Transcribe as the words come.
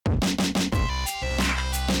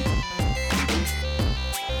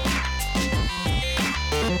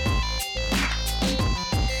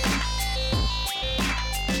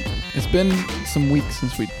been some weeks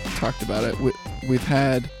since we talked about it. We've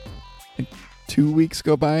had like 2 weeks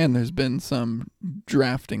go by, and there's been some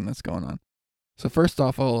drafting that's going on. So first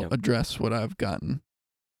off, I'll address what I've gotten.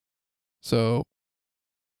 So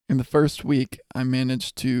in the first week, I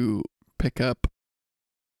managed to pick up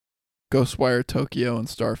Ghostwire Tokyo and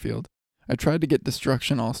Starfield. I tried to get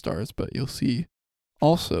Destruction All-Stars, but you'll see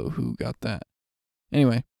also who got that.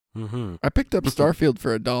 Anyway, I picked up Starfield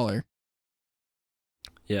for $1.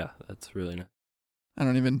 Yeah, that's really nice. I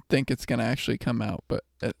don't even think it's going to actually come out, but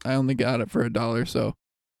I only got it for $1, so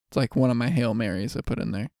it's like one of my Hail Marys I put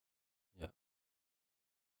in there. Yeah.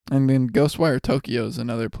 And then Ghostwire Tokyo is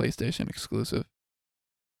another PlayStation exclusive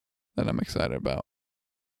that I'm excited about.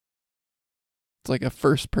 It's like a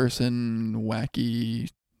first-person, wacky,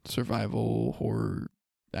 survival, horror,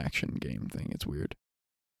 action game thing. It's weird.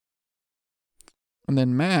 And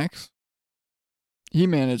then Max, he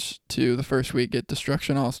managed to, the first week, get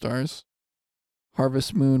Destruction All-Stars,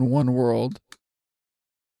 Harvest Moon, One World.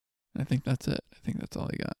 I think that's it. I think that's all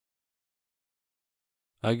he got.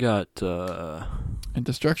 I got... And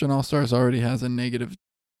Destruction All-Stars already has a -7,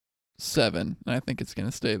 and I think it's going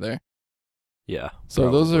to stay there. Yeah.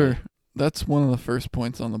 So that's one of the first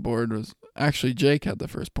points on the board was... Actually, Jake had the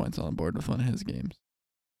first points on the board with one of his games.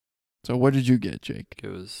 So what did you get, Jake? It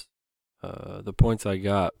was... the points I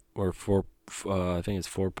got were I think it's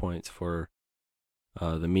 4 points for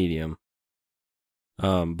the medium.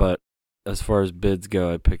 But as far as bids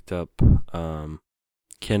go, I picked up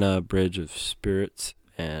Kena Bridge of Spirits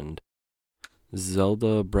and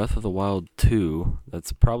Zelda Breath of the Wild 2.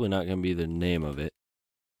 That's probably not going to be the name of it,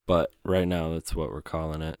 but right now that's what we're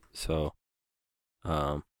calling it. So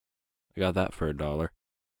I got that for $1.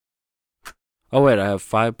 Oh, wait, I have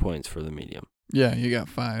 5 points for the medium. Yeah, you got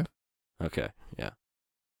 5. Okay, yeah.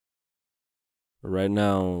 Right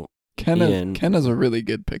now, Kenna's a really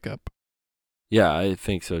good pickup. Yeah, I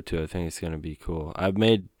think so too. I think it's going to be cool. I've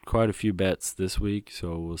made quite a few bets this week,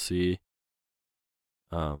 so we'll see.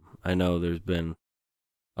 I know there's been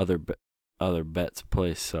other bets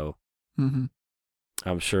placed, so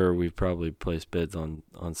I'm sure we've probably placed bids on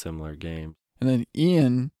similar games. And then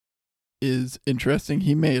Ian is interesting.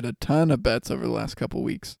 He made a ton of bets over the last couple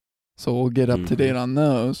weeks, so we'll get up to date on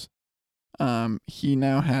those. He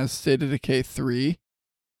now has State of Decay 3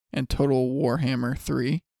 and Total Warhammer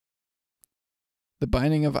 3. The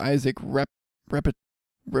Binding of Isaac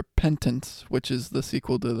Repentance, which is the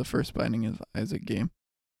sequel to the first Binding of Isaac game.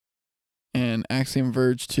 And Axiom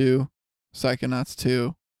Verge 2, Psychonauts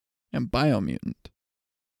 2, and Biomutant.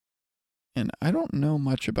 And I don't know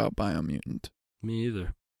much about Biomutant. Me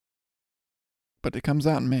either. But it comes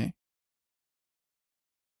out in May.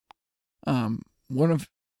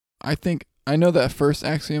 I know that first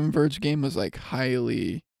Axiom Verge game was like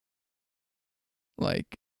highly,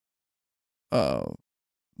 like,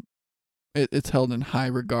 it's held in high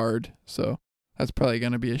regard, so that's probably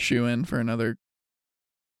going to be a shoe-in for another,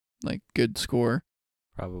 like, good score.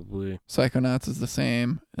 Probably. Psychonauts is the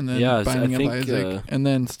same, and then Binding of Isaac, and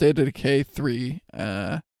then State of Decay 3.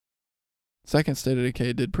 Second State of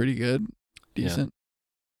Decay did pretty good, decent.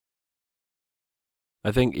 Yeah.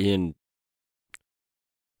 I think Ian...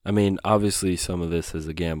 I mean, obviously some of this is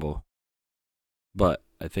a gamble, but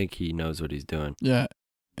I think he knows what he's doing. Yeah,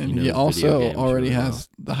 and he also already has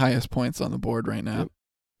the highest points on the board right now,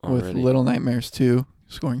 with Little Nightmares 2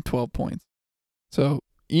 scoring 12 points. So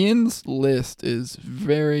Ian's list is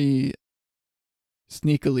very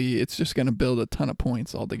sneakily, it's just going to build a ton of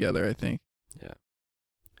points altogether, I think. Yeah.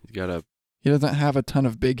 He doesn't have a ton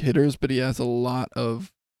of big hitters, but he has a lot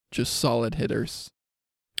of just solid hitters.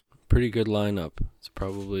 Pretty good lineup. It's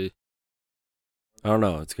probably, I don't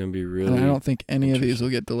know, it's going to be really... And I don't think any of these will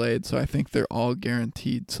get delayed, so I think they're all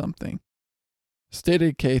guaranteed something. State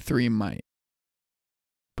of Decay 3 might.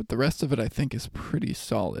 But the rest of it I think is pretty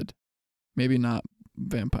solid. Maybe not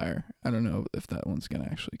Vampire. I don't know if that one's going to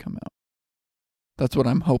actually come out. That's what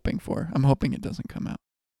I'm hoping for. I'm hoping it doesn't come out.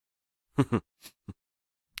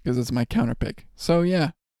 Because it's my counter pick. So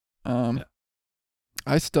yeah. I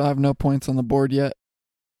still have no points on the board yet.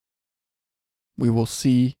 We will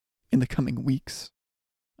see in the coming weeks.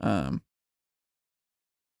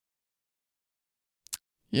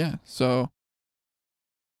 Yeah, so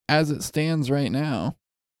as it stands right now,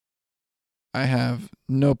 I have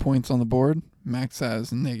no points on the board. Max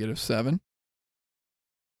has -7.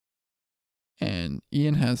 And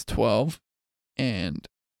Ian has 12. And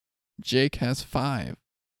Jake has 5.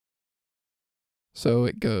 So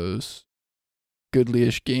it goes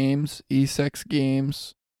Goodlyish Games, Esex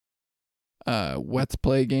Games, Whetz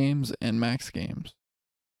Play Games, and Max Games.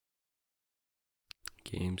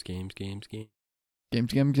 Games.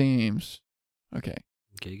 Games. Okay.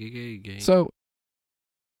 Gay. So,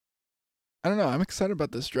 I don't know. I'm excited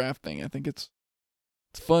about this draft thing. I think it's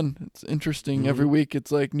fun. It's interesting. Every week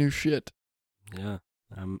it's like new shit. Yeah.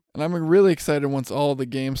 And I'm really excited once all the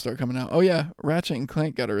games start coming out. Oh, yeah. Ratchet and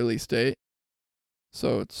Clank got a release date.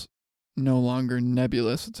 So it's no longer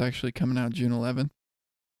nebulous. It's actually coming out June 11th.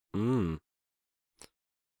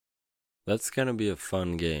 That's going to be a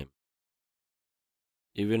fun game.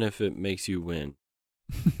 Even if it makes you win.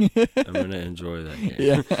 I'm going to enjoy that game.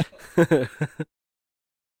 Yeah.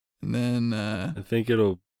 And then I think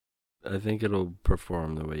it'll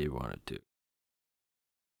perform the way you want it to.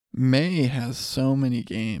 May has so many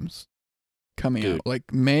games coming out.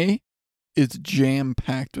 Like May is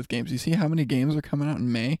jam-packed with games. You see how many games are coming out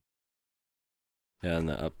in May? Yeah, and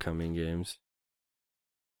the upcoming games.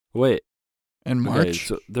 Wait. And March? Okay,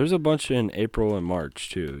 so there's a bunch in April and March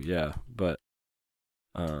too. Yeah, but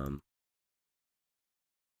hold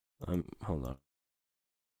on.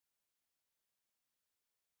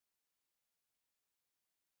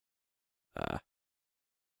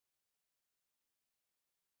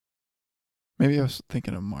 Maybe I was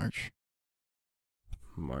thinking of March.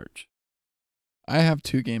 I have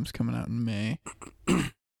 2 games coming out in May.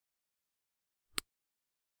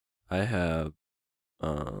 I have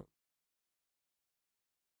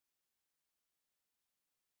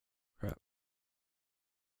crap.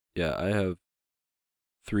 Yeah, I have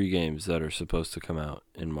 3 games that are supposed to come out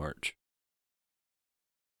in March.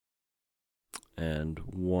 And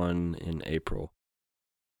 1 in April.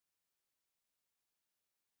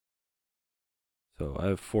 So I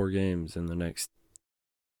have 4 games in the next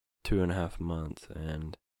 2.5 months,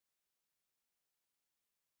 and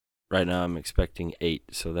right now I'm expecting 8,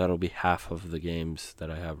 so that'll be half of the games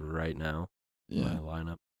that I have right now in my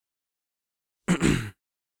lineup.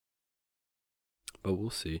 But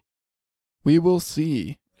we'll see. We will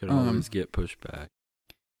see. Could always get pushed back.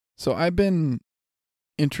 So I've been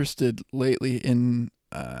interested lately in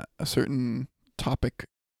a certain topic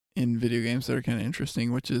in video games that are kind of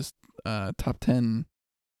interesting, which is top 10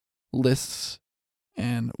 lists.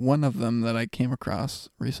 And one of them that I came across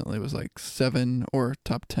recently was like 7 or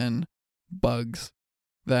top 10 bugs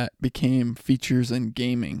that became features in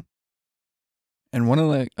gaming. And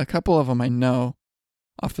a couple of them I know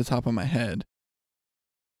off the top of my head.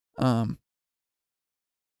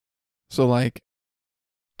 So like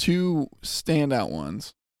 2 standout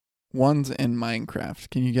ones. One's in Minecraft.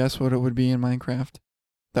 Can you guess what it would be in Minecraft?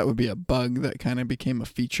 That would be a bug that kind of became a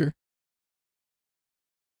feature.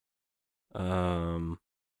 I'm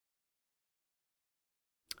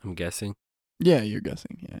guessing. Yeah, you're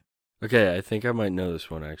guessing, yeah. Okay, I think I might know this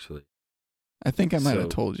one, actually. I think I might have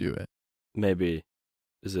told you it. Maybe.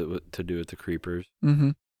 Is it to do with the creepers?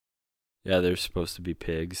 Mm-hmm. Yeah, they're supposed to be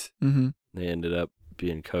pigs. Mm-hmm. They ended up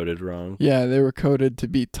being coded wrong. Yeah, they were coded to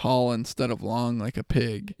be tall instead of long like a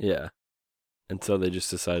pig. Yeah. And so they just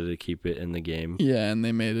decided to keep it in the game. Yeah, and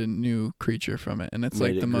they made a new creature from it, and it's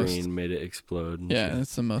made like the most green, made it explode. Yeah, and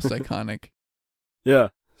it's the most iconic. Yeah,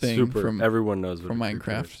 thing super. from Everyone knows what from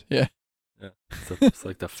Minecraft. Yeah, yeah. It's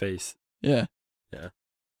like the face. Yeah, yeah.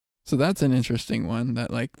 So that's an interesting one.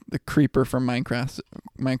 That like the creeper from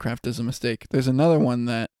Minecraft is a mistake. There's another one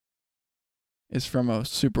that is from a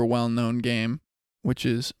super well-known game, which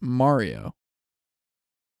is Mario.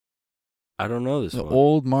 I don't know this one. The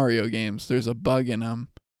old Mario games, there's a bug in them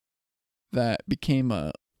that became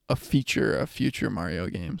a feature of future Mario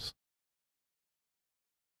games.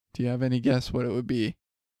 Do you have any guess what it would be?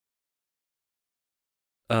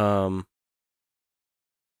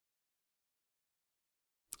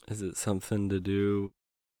 Is it something to do?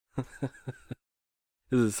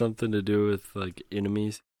 Is it something to do with like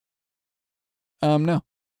enemies? No.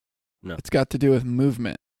 No. It's got to do with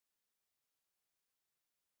movement.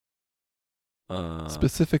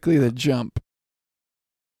 Specifically the jump.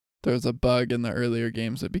 There was a bug in the earlier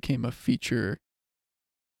games that became a feature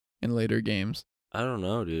in later games. I don't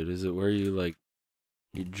know, dude. Is it where you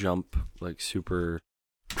jump like super,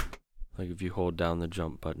 like if you hold down the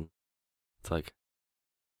jump button, it's like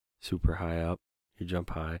super high up. You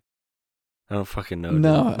jump high. I don't fucking know.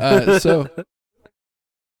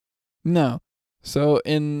 No, So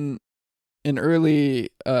in early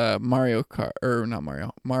Mario Kart, or not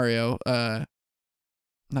Mario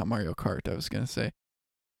Kart, I was gonna say.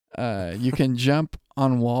 You can jump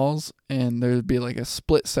on walls, and there'd be like a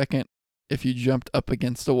split second if you jumped up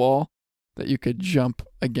against a wall that you could jump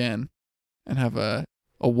again and have a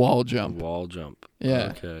wall jump. A wall jump.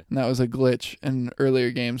 Yeah. Okay. And that was a glitch in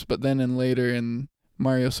earlier games, but then later in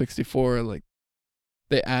Mario 64, like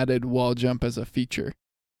they added wall jump as a feature.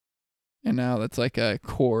 And now that's like a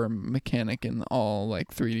core mechanic in all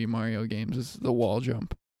like 3D Mario games is the wall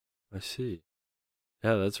jump. I see.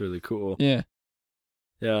 Yeah, that's really cool. Yeah.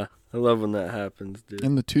 Yeah, I love when that happens, dude.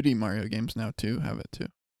 And the 2D Mario games now too have it too.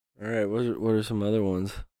 All right, what are some other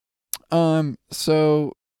ones?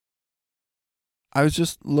 So I was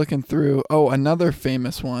just looking through. Oh, another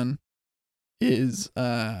famous one is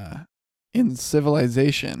in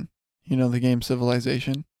Civilization. You know the game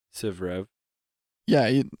Civilization? Civ Rev.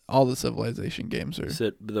 Yeah, all the Civilization games are.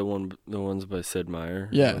 The ones by Sid Meier.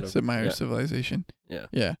 Yeah, Sid Meier's Civilization. Yeah.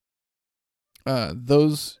 Yeah.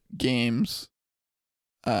 Those games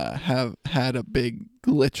have had a big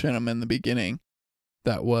glitch in them in the beginning.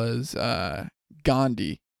 That was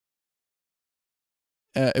Gandhi.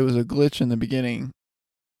 It was a glitch in the beginning.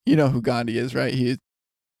 You know who Gandhi is, right? He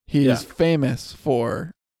is famous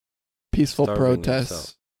for peaceful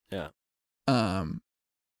protests. Himself. Yeah.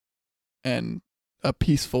 And a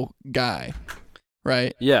peaceful guy,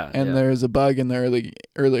 right? Yeah. And there's a bug in the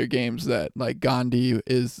earlier games that like Gandhi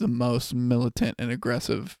is the most militant and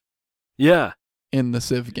aggressive. Yeah. In the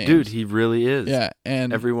Civ games. Dude, he really is. Yeah,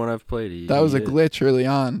 and everyone I've played, that was a glitch early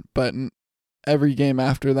on, but in every game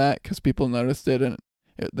after that, because people noticed it and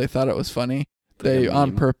they thought it was funny, they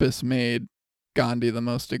on purpose made Gandhi the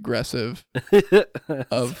most aggressive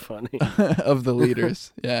of of the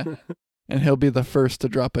leaders. Yeah, and he'll be the first to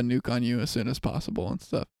drop a nuke on you as soon as possible and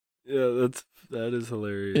stuff. Yeah, that is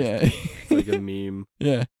hilarious. Yeah, it's like a meme.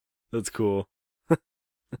 Yeah, that's cool.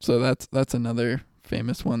 So that's another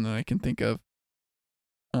famous one that I can think of.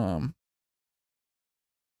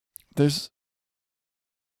 There's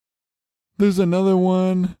another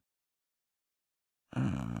one.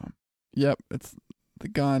 Yep, it's the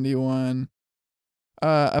Gandhi one.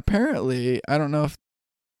 Apparently, I don't know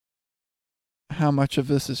how much of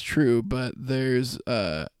this is true, but there's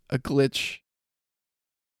a glitch,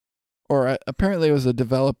 or apparently it was a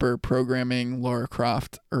developer programming Lara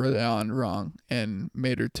Croft early on wrong and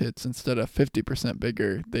made her tits instead of 50%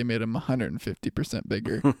 bigger, they made them 150%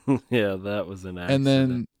 bigger. Yeah, that was an accident. And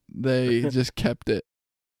then they just kept it.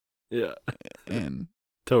 Yeah. And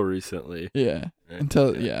till recently. Yeah.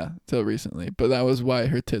 Until recently. But that was why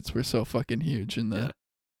her tits were so fucking huge in the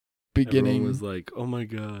beginning. Everyone was like, "Oh my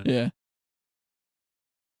god." Yeah.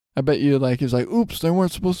 I bet you he was like, "Oops, they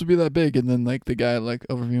weren't supposed to be that big." And then the guy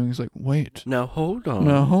overviewing is like, "Wait. Now hold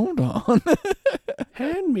on.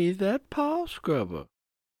 Hand me that paw scrubber."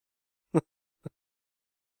 But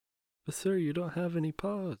sir, you don't have any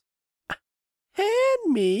paws. Hand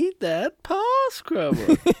me that paw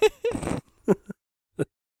scrubber.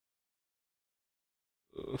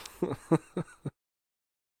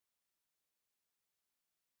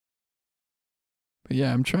 But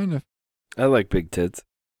yeah, I'm trying to. I like big tits.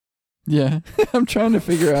 Yeah, I'm trying to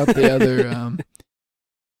figure out the other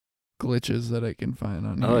glitches that I can find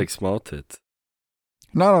on here. I like small tits.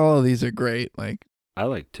 Not all of these are great. I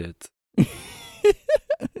like tits.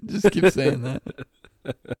 Just keep saying that.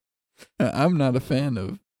 I'm not a fan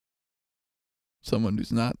of someone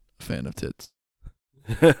who's not a fan of tits.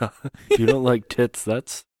 If you don't like tits,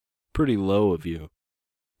 that's pretty low of you,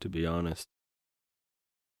 to be honest.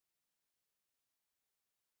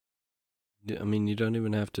 I mean, you don't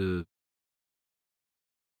even have to.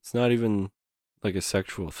 It's not even like a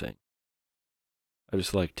sexual thing. I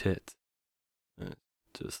just like tits.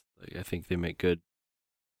 Just I think they make good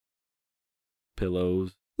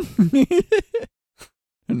pillows.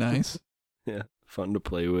 Nice. Yeah, fun to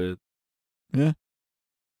play with. Yeah.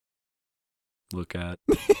 Look at.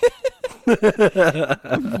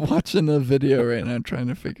 I'm watching a video right now trying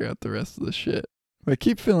to figure out the rest of the shit. But I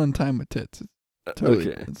keep filling time with tits.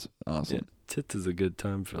 It's awesome. Yeah, tits is a good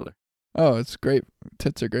time filler. Oh, it's great.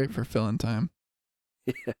 Tits are great for filling time.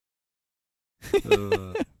 Yeah.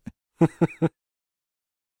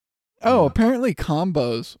 Apparently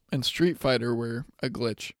combos in Street Fighter were a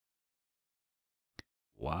glitch.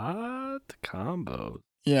 What? Combos?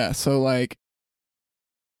 Yeah, so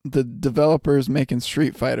the developers making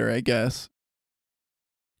Street Fighter, I guess,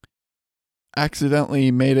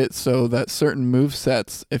 accidentally made it so that certain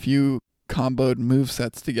movesets, if you comboed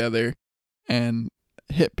movesets together and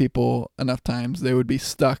hit people enough times, they would be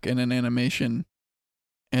stuck in an animation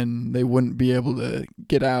and they wouldn't be able to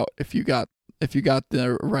get out if you got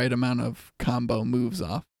the right amount of combo moves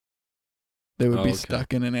off. They would be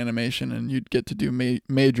stuck in an animation and you'd get to do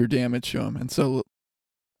major damage to them. And so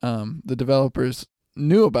the developers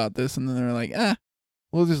knew about this and then they were like,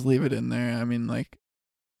 we'll just leave it in there. I mean,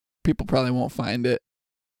 people probably won't find it.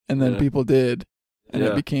 And then people did. And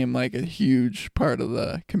it became a huge part of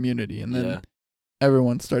the community. And then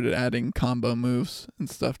everyone started adding combo moves and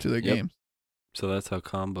stuff to their games. So that's how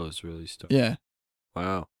combos really start. Yeah.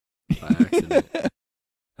 Wow. By accident.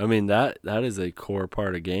 I mean, that is a core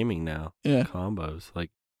part of gaming now. Yeah. Combos.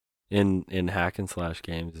 Like in hack and slash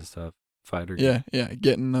games and stuff. Fighter games. Yeah.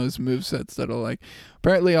 Getting those movesets that'll like.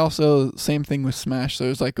 Apparently, also same thing with Smash.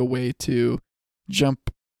 There's like a way to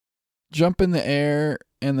jump in the air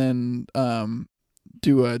and then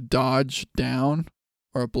do a dodge down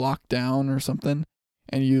or a block down or something,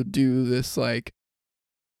 and you do this like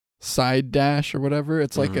side dash or whatever.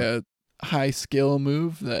 It's like a high skill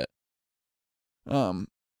move that the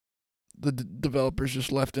developers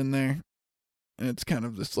just left in there, and it's kind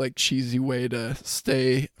of this like cheesy way to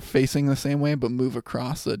stay facing the same way but move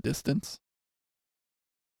across a distance.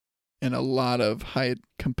 And a lot of high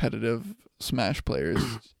competitive Smash players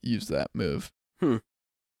use that move.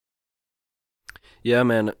 Yeah,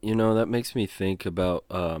 man, that makes me think about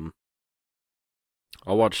I'll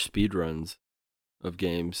watch speedruns of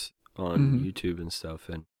games on YouTube and stuff,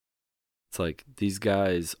 and it's like these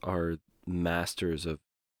guys are masters of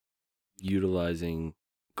utilizing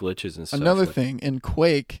glitches and stuff. Another thing, in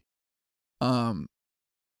Quake,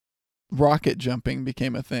 rocket jumping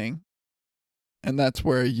became a thing. And that's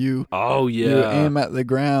where you aim at the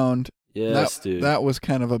ground. Yes, dude. That was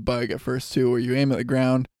kind of a bug at first too, where you aim at the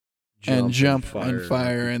ground and jump and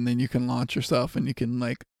fire, and then you can launch yourself and you can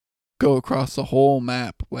like go across the whole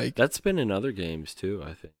map. Like that's been in other games too,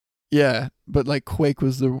 I think. Yeah, but like Quake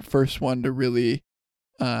was the first one to really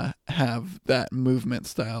have that movement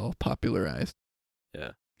style popularized.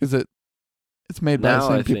 Yeah, because it's made by the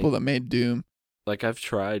same people that made Doom. Like I've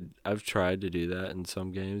tried to do that in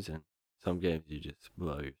some games, and some games you just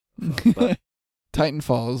blow yourself up.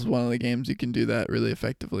 Titanfall is one of the games you can do that really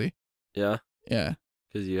effectively. Yeah? Yeah.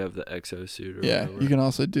 Because you have the exosuit or whatever. You can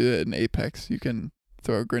also do it in Apex. You can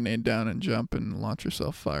throw a grenade down and jump and launch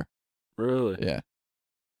yourself fire. Really? Yeah.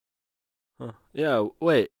 Huh. Yeah,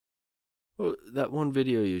 wait. Well, that one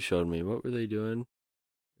video you showed me, what were they doing?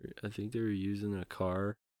 I think they were using a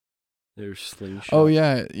car. They were slingshot. Oh,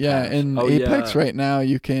 yeah. In Apex right now,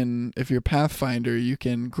 you can, if you're Pathfinder, you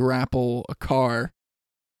can grapple a car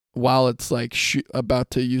while it's like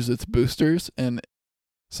about to use its boosters, and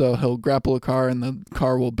so he'll grapple a car and the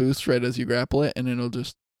car will boost right as you grapple it, and it'll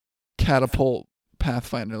just catapult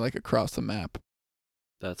Pathfinder like across the map.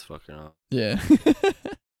 That's fucking awesome. Yeah.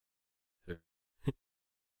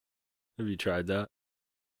 Have you tried that?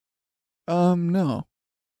 No.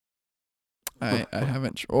 I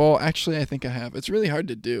haven't. Well, actually, I think I have. It's really hard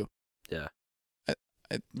to do. Yeah.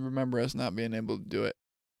 I remember us not being able to do it.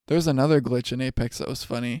 There's another glitch in Apex that was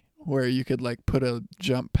funny, where you could like put a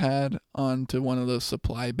jump pad onto one of those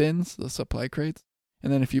supply bins, the supply crates,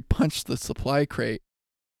 and then if you punched the supply crate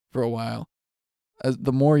for a while,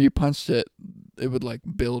 the more you punched it, it would like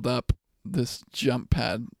build up this jump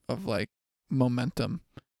pad of like momentum.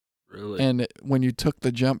 Really? And when you took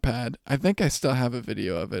the jump pad, I think I still have a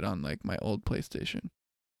video of it on like my old PlayStation.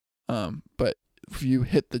 But if you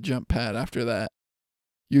hit the jump pad after that,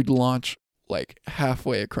 you'd launch like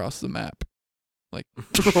halfway across the map. Like,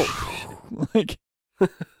 like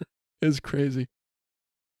it's crazy.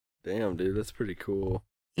 Damn, dude, that's pretty cool.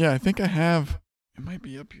 Yeah, I think I have. It might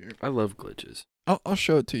be up here. I love glitches. I'll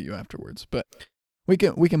show it to you afterwards, but we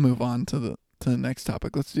can move on to the next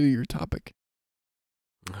topic. Let's do your topic.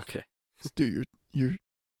 Okay. Let's do your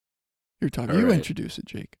topic. All you right. introduce it,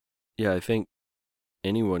 Jake. Yeah, I think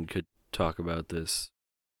anyone could talk about this.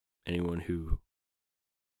 Anyone who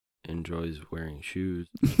enjoys wearing shoes.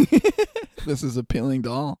 This is appealing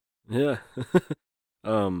to all. Yeah.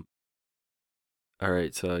 All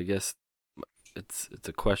right, so I guess it's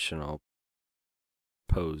a question I'll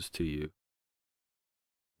pose to you.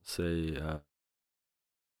 Say,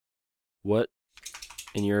 what,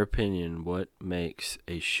 in your opinion, what makes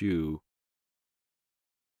a shoe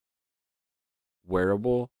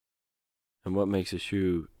wearable, and what makes a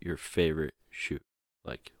shoe your favorite shoe?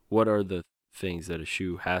 Like, what are the things that a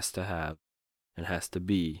shoe has to have and has to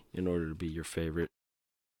be in order to be your favorite,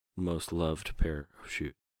 most loved pair of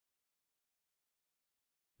shoes?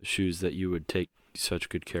 The shoes that you would take such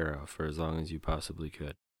good care of for as long as you possibly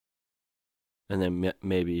could. And then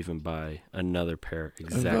maybe even buy another pair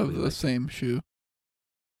exactly the same shoe.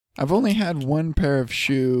 I've only had one pair of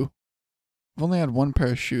shoe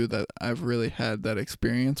that I've really had that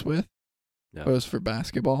experience with. Yeah. It was for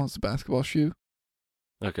basketball. It's a basketball shoe.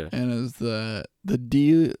 Okay. And it was the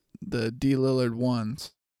D Lillard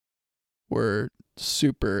ones were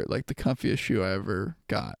super, like the comfiest shoe I ever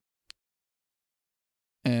got.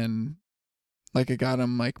 And like I got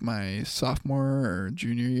them like my sophomore or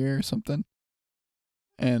junior year or something.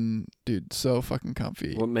 And dude, so fucking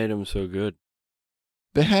comfy. What made them so good?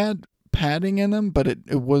 They had padding in them, but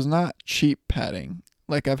it was not cheap padding.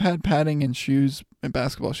 Like, I've had padding in shoes, in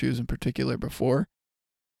basketball shoes in particular before,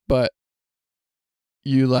 but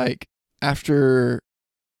you, like, after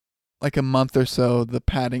like a month or so, the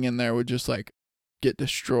padding in there would just like get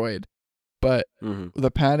destroyed. But the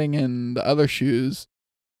padding in the other shoes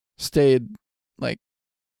stayed like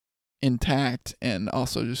intact and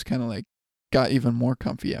also just kind of like got even more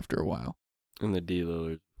comfy after a while. In the D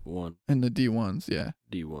Lillard one. In the D1s, yeah.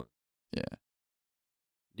 D1. Yeah.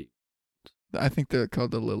 D. I think they're called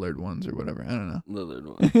the Lillard ones or whatever. I don't know.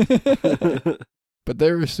 Lillard ones. But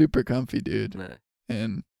they were super comfy, dude. Nah.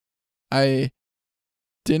 And I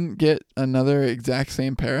didn't get another exact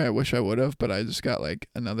same pair. I wish I would have, but I just got like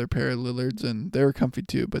another pair of Lillards, and they were comfy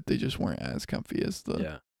too, but they just weren't as comfy as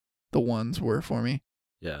the ones were for me.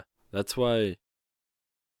 Yeah, that's why.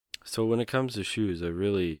 So when it comes to shoes, I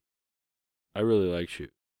really like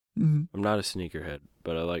shoes. Mm-hmm. I'm not a sneakerhead,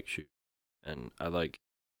 but I like shoes, and I like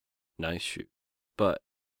nice shoes. But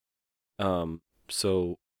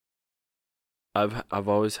so I've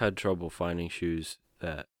always had trouble finding shoes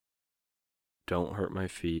that don't hurt my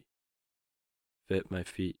feet, fit my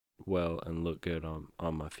feet well, and look good on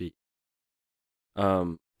my feet.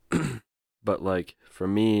 But like for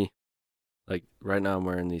me, like right now I'm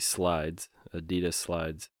wearing these slides, Adidas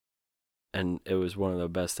slides, and it was one of the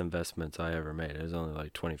best investments I ever made. It was only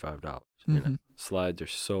like $25. Mm-hmm. You know, slides are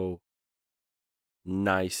so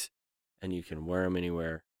nice, and you can wear them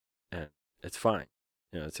anywhere, and it's fine.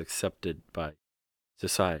 You know, it's accepted by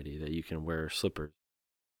society that you can wear slippers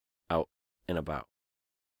out and about.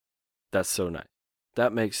 That's so nice.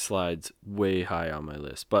 That makes slides way high on my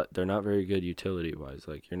list, but they're not very good utility wise.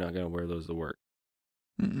 Like, you're not going to wear those to work.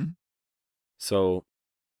 Mm-mm. So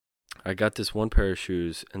I got this one pair of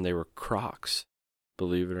shoes, and they were Crocs,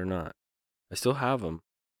 believe it or not. I still have them,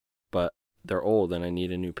 but they're old and I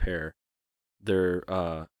need a new pair. They're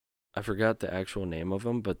I forgot the actual name of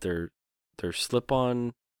them, but they're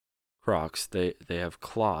slip-on Crocs. They have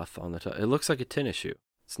cloth on the top. It looks like a tennis shoe.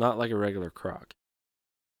 It's not like a regular Croc.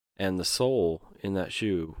 And the sole in that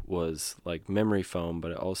shoe was like memory foam,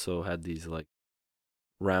 but it also had these like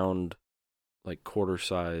round, like quarter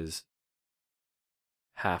size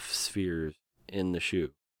half spheres in the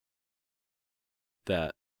shoe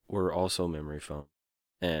that were also memory foam.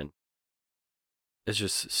 And it's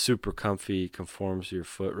just super comfy, conforms to your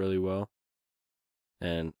foot really well.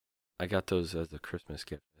 And I got those as a Christmas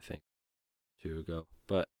gift, I think, 2 ago.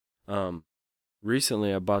 But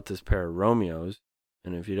recently I bought this pair of Romeos.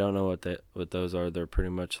 And if you don't know what those are, they're pretty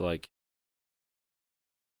much like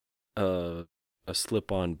a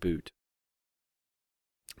slip-on boot.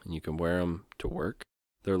 And you can wear them to work.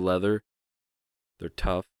 They're leather. They're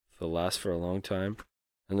tough. They'll last for a long time.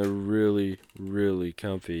 And they're really, really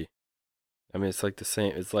comfy. I mean, it's like the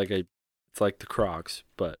same. It's like the Crocs,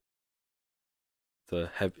 but it's a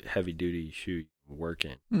heavy-duty shoe you can work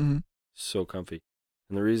in. Mm-hmm. So comfy.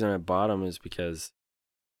 And the reason I bought them is because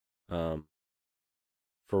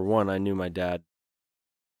for one, I knew my dad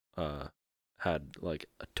had like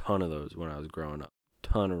a ton of those when I was growing up.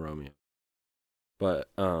 Ton of Romeo. But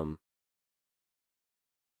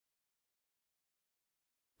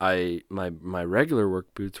my regular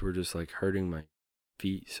work boots were just like hurting my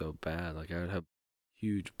feet so bad. Like I would have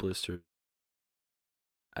huge blisters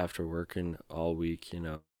after working all week, you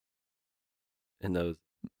know. And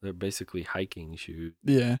they're basically hiking shoes.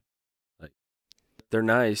 Yeah. Like they're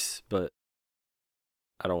nice, but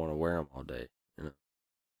I don't want to wear them all day, you know.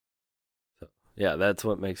 So, yeah, that's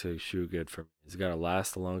what makes a shoe good for me. It's got to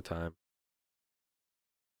last a long time.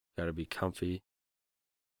 Got to be comfy.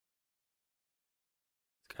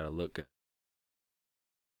 It's got to look good.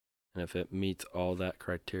 And if it meets all that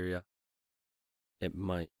criteria, it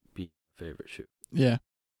might be my favorite shoe. Yeah.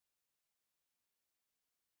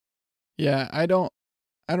 Yeah, I don't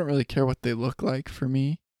really care what they look like for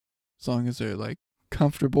me, as long as they're like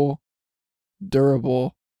comfortable,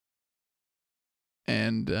 durable,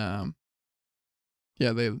 and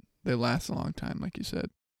yeah, they last a long time, like you said.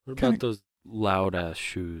 What about those loud ass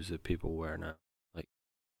shoes that people wear now?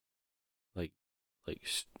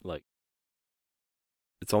 Like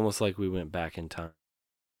it's almost like we went back in time.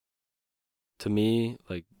 To me,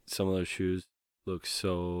 like some of those shoes look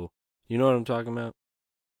so, you know what I'm talking about?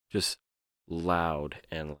 Just loud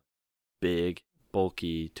and big,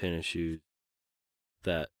 bulky tennis shoes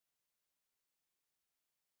that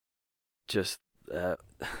just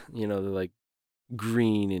you know, they're like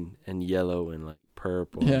green and yellow and like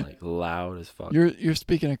purple and like loud as fuck. You're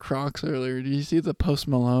speaking of Crocs earlier. Did you see the Post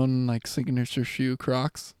Malone like signature shoe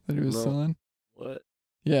Crocs that he was selling? What?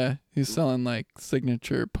 Yeah, he's selling like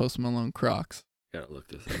signature Post Malone Crocs. Gotta look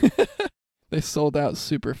this up. They sold out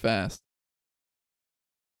super fast.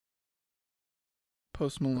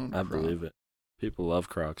 Post Malone. I believe it. People love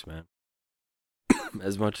Crocs, man.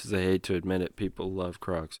 As much as I hate to admit it, people love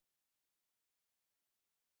Crocs.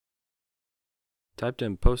 Typed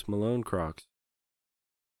in Post Malone Crocs.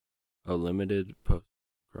 Oh, limited Post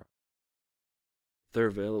Crocs. If they're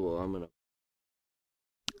available, I'm gonna.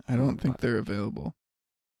 I don't think they're available.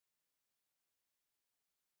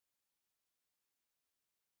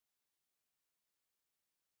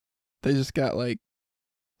 They just got like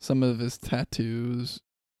some of his tattoos,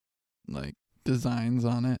 like designs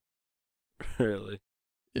on it. Really?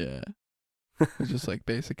 Yeah. It's just like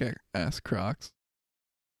basic ass Crocs.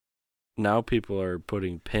 Now people are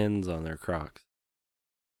putting pins on their Crocs.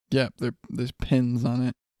 Yeah, there's pins on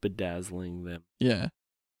it. Bedazzling them. Yeah.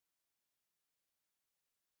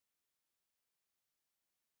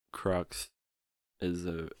 Crocs is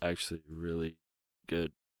actually really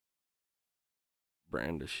good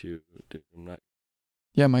brand of shoe, dude.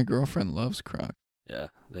 Yeah, my girlfriend loves Crocs. Yeah,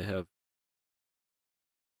 they have.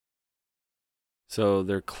 So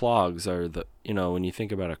their clogs are when you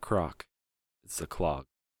think about a Croc, it's the clog.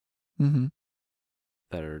 Mm-hmm.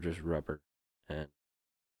 That are just rubber. And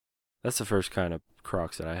that's the first kind of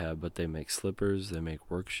Crocs that I have, but they make slippers, they make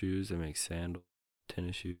work shoes, they make sandals,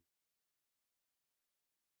 tennis shoes.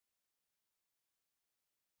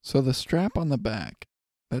 So the strap on the back,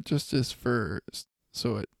 that just is for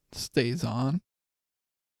so it stays on?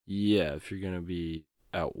 Yeah, if you're going to be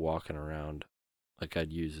out walking around, like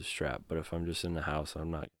I'd use a strap, but if I'm just in the house, I'm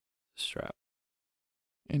not going to use a strap.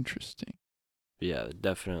 Interesting. But yeah, it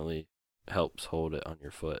definitely helps hold it on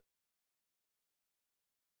your foot.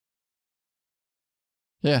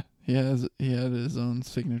 Yeah, he had his own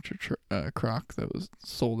signature Croc that was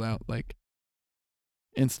sold out like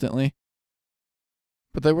instantly.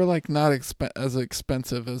 But they were like not as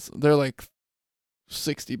expensive as, they're like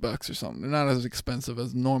 $60 or something. They're not as expensive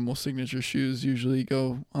as normal signature shoes usually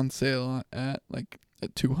go on sale at like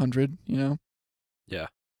at $200, you know? Yeah.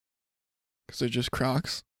 Because they're just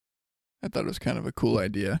Crocs. I thought it was kind of a cool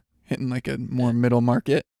idea, hitting like a more middle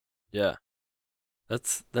market. Yeah.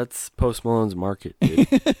 That's Post Malone's market, dude.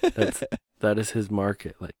 that is his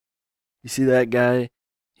market. Like, you see that guy?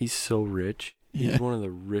 He's so rich. He's one of the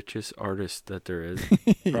richest artists that there is,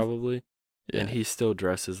 probably. Yeah. And he still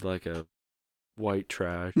dresses like a white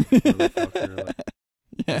trash motherfucker. Like,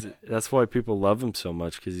 yeah. That's why people love him so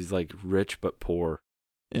much, because he's like rich but poor.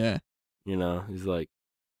 Yeah. You know, he's like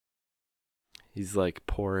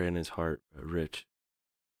poor in his heart, but rich.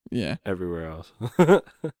 Yeah. Everywhere else.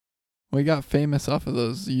 We got famous off of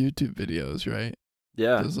those YouTube videos, right?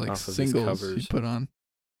 Yeah. Those like singles he put on.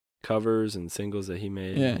 Covers and singles that he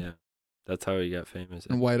made. Yeah. That's how he got famous.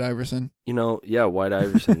 And White Iverson. White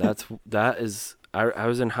Iverson. I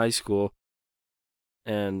was in high school,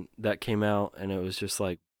 and that came out, and it was just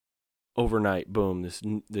like overnight, boom,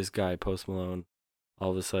 this guy, Post Malone,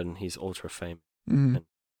 all of a sudden he's ultra famous. Mm-hmm. And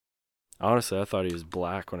honestly, I thought he was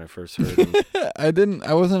black when I first heard him.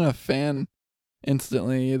 I wasn't a fan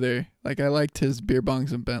instantly either. Like, I liked his Beer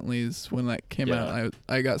Bongs and Bentleys when that came out.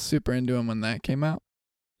 I got super into him when that came out.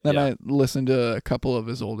 Then I listened to a couple of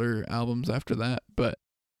his older albums after that, but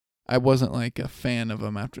I wasn't like a fan of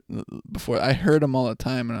him before. I heard him all the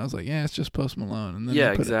time, and I was like, yeah, it's just Post Malone. And then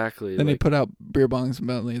exactly. Then he put out Beer Bongs and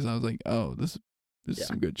Bentleys, and I was like, oh, this is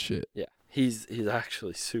some good shit. Yeah, he's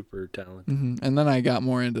actually super talented. Mm-hmm. And then I got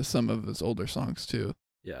more into some of his older songs too.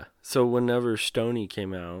 Yeah. So whenever Stoney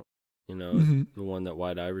came out, the one that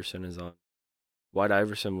White Iverson is on, White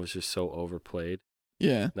Iverson was just so overplayed.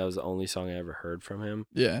 Yeah. That was the only song I ever heard from him.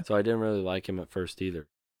 Yeah. So I didn't really like him at first either.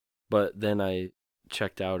 But then I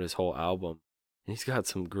checked out his whole album, and he's got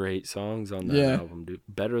some great songs on that album, dude.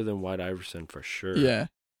 Better than White Iverson for sure. Yeah.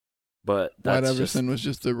 But White Iverson was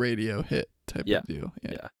just a radio hit type of deal.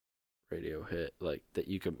 Yeah. Radio hit, like that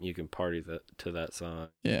you can party to that song.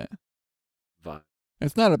 Yeah. Vibe.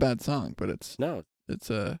 It's not a bad song, but it's not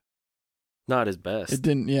his best. It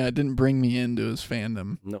didn't bring me into his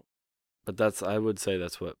fandom. No. But I would say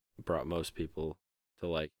that's what brought most people to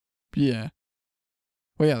like. Yeah.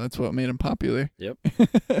 Well, yeah, that's what made him popular. Yep.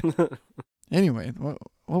 Anyway, what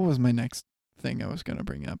was my next thing I was going to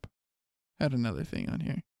bring up? I had another thing on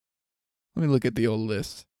here. Let me look at the old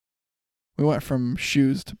list. We went from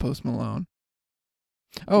shoes to Post Malone.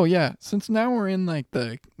 Oh, yeah. Since now we're in like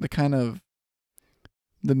the kind of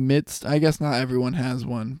the midst, I guess not everyone has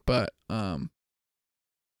one, but we're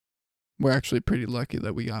actually pretty lucky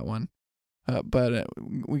that we got one. But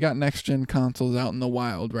we got next-gen consoles out in the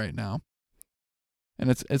wild right now. And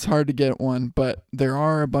it's hard to get one, but there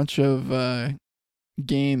are a bunch of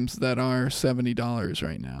games that are $70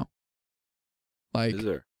 right now. Like, is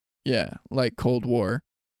there? Yeah, like Cold War,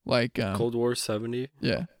 like Cold War 70.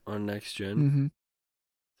 Yeah. On next gen. Mm-hmm.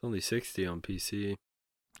 It's only 60 on PC.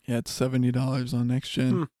 Yeah, it's $70 on next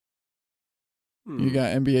gen. You Hmm.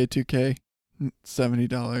 got NBA 2K,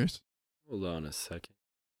 $70. Hold on a second.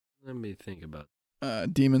 Let me think about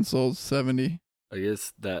Demon Souls, $70. I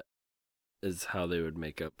guess that is how they would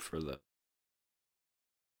make up for the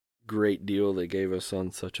great deal they gave us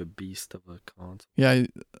on such a beast of a console. Yeah,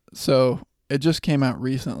 so it just came out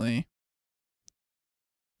recently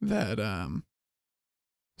that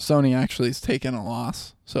Sony actually has taken a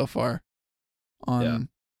loss so far on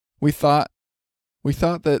we thought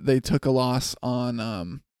that they took a loss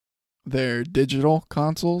on their digital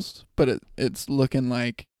consoles, but it's looking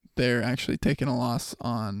like they're actually taking a loss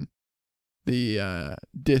on the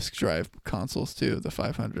disk drive consoles too, the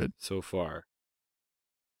 500. So far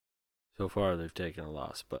they've taken a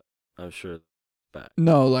loss, but I'm sure it's back.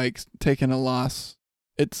 No, like taking a loss.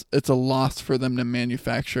 It's a loss for them to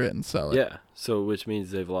manufacture it and sell it. Yeah, so which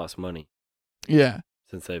means they've lost money. Yeah.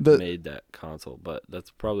 Since they've made that console, but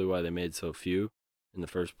that's probably why they made so few in the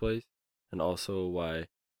first place, and also why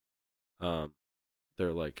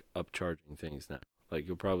they're like upcharging things now. Like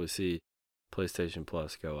you'll probably see PlayStation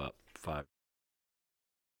Plus go up 5.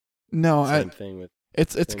 No, Same thing with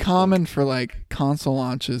it's common for like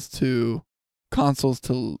consoles to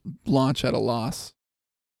launch at a loss,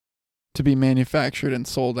 to be manufactured and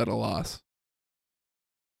sold at a loss.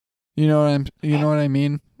 You know what I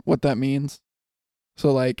mean? What that means?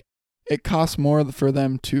 So like it costs more for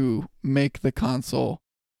them to make the console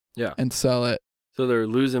and sell it. So they're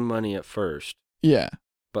losing money at first. Yeah.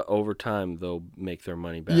 But over time they'll make their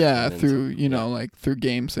money back. Yeah, through like through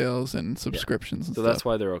game sales and subscriptions and stuff. So that's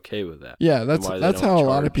why they're okay with that. Yeah, that's how a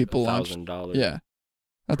lot of people launch. Yeah.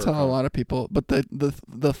 That's how a lot of people, but the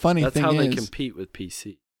funny thing is, that's how they compete with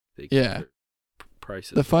PC. They keep their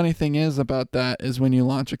prices. The funny thing is about that is when you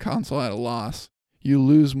launch a console at a loss, you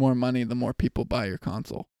lose more money the more people buy your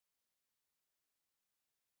console.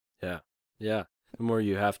 Yeah. Yeah. The more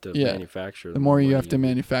you have to manufacture. The more you have to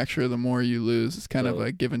manufacture, the more you lose. It's kind of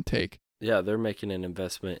a give and take. Yeah, they're making an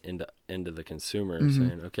investment into the consumer,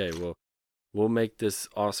 saying, okay, well, we'll make this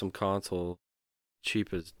awesome console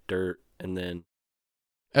cheap as dirt, and then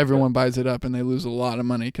everyone buys it up, and they lose a lot of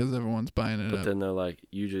money because everyone's buying it up. But then they're like,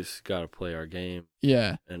 you just got to play our game.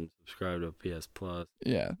 Yeah. And subscribe to PS Plus.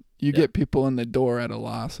 Yeah. You get people in the door at a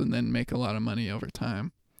loss and then make a lot of money over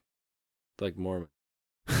time. Like Mormon.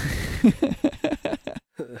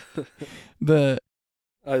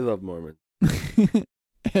 I love Mormon.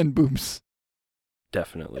 And boobs.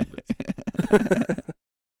 Definitely.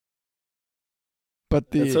 But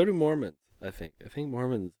and so do Mormons, I think. I think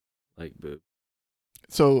Mormons like boobs.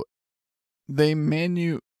 So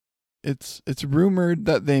it's rumored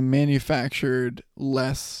that they manufactured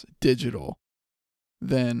less digital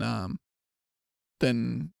than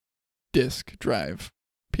disk drive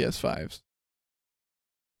PS5s.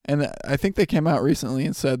 And I think they came out recently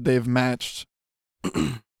and said they've matched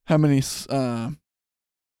how many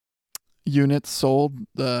units sold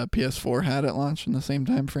the PS4 had at launch in the same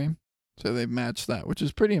time frame. So they've matched that, which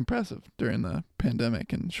is pretty impressive during the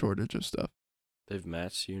pandemic and shortage of stuff. They've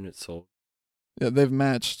matched units sold? Yeah, they've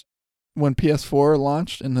matched. When PS4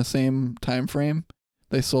 launched in the same time frame,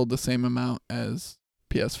 they sold the same amount as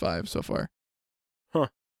PS5 so far. Huh.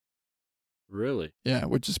 Really? Yeah,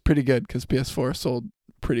 which is pretty good because PS4 sold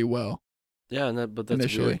pretty well. Yeah, but that's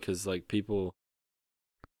initially weird because like people.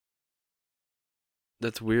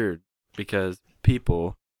 That's weird because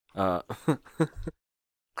people. I'll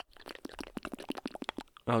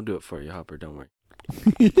do it for you, Hopper. Don't worry.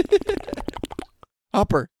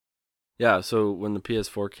 Hopper. Yeah, so when the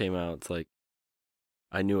PS4 came out, it's like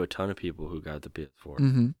I knew a ton of people who got the PS4.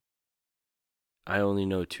 Mm-hmm. I only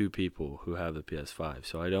know 2 people who have the PS5,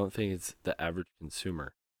 so I don't think it's the average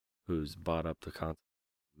consumer who's bought up the console,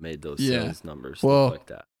 made those sales numbers look like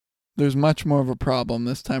that. There's much more of a problem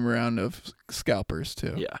this time around of scalpers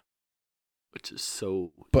too. Yeah, which is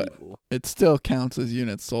so evil. It still counts as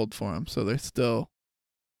units sold for them, so they're still.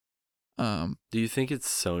 Do you think it's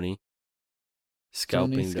Sony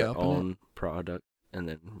scalping their own product and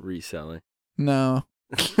then reselling? No.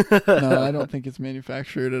 No, I don't think it's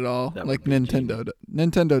manufactured at all. Like Nintendo.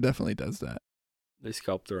 Nintendo definitely does that. They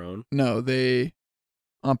scalp their own? No, they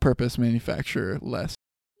on purpose manufacture less.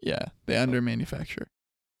 Yeah, they under manufacture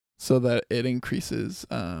so that it increases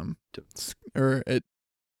or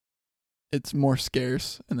it's more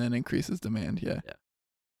scarce and then increases demand. Yeah.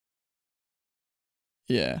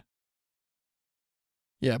 Yeah.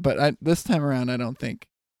 Yeah, but this time around I don't think,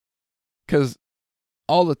 because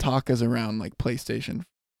all the talk is around like PlayStation.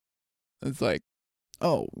 It's like,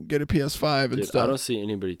 oh, get a PS5 and stuff. I don't see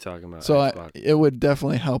anybody talking about Xbox. It would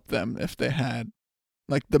definitely help them if they had,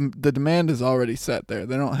 like, the demand is already set there.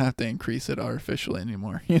 They don't have to increase it artificially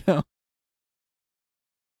anymore, you know?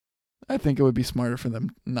 I think it would be smarter for them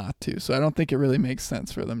not to. So I don't think it really makes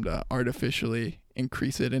sense for them to artificially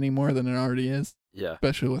increase it any more than it already is. Yeah.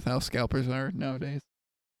 Especially with how scalpers are nowadays.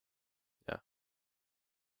 Yeah.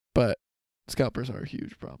 But scalpers are a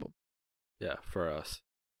huge problem. Yeah, for us.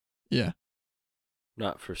 Yeah.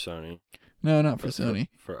 Not for Sony. No, not for Sony.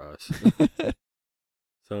 For us.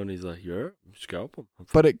 Sony's like, yeah, scalp them.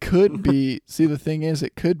 But it could be, see, the thing is,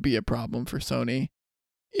 it could be a problem for Sony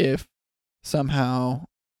if somehow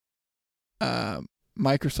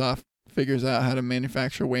Microsoft figures out how to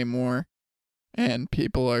manufacture way more and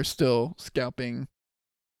people are still scalping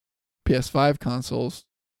PS5 consoles,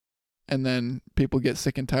 and then people get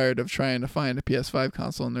sick and tired of trying to find a PS5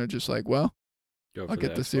 console and they're just like, well, I'll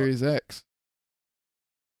get the Series X.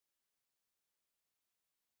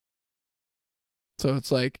 So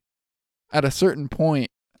it's like, at a certain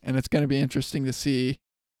point, and it's going to be interesting to see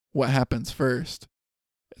what happens first.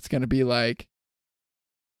 It's going to be like,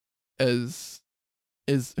 who's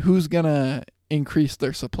going to increase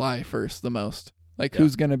their supply first the most? Like,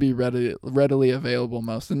 who's going to be readily available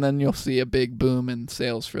most? And then you'll see a big boom in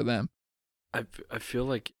sales for them. I feel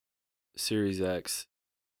like Series X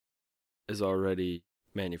is already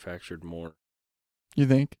manufactured more. You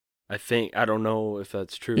think? I don't know if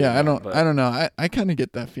that's true. Yeah, I don't know. I kind of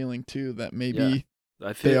get that feeling too, that maybe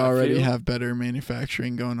they already have better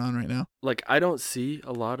manufacturing going on right now. Like, I don't see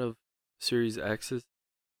a lot of Series X's,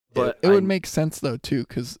 but it would make sense though too,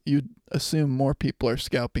 because you'd assume more people are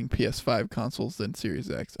scalping PS5 consoles than Series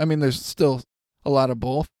X. I mean, there's still a lot of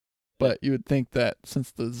both, but you would think that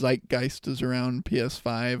since the zeitgeist is around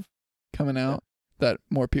PS5 coming out, that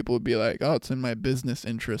more people would be like, oh, it's in my business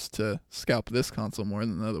interest to scalp this console more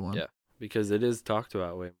than the other one. Yeah, because it is talked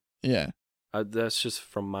about way. Yeah. That's just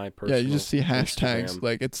from my personal Yeah, you just see hashtags. Instagram.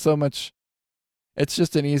 Like, it's so much, it's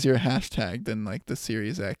just an easier hashtag than like the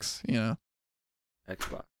Series X, you know?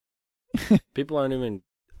 Xbox. People I don't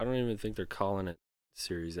even think they're calling it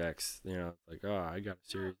Series X. You know, like, oh, I got a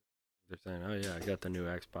Series. They're saying, oh yeah, I got the new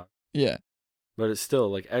Xbox. Yeah. But it's still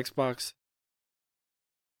like Xbox.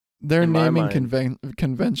 Their naming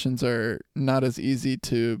conventions are not as easy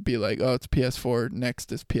to be like, oh, it's PS4,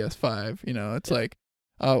 next is PS5. You know, it's like,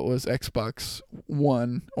 oh, it was Xbox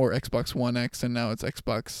One or Xbox One X, and now it's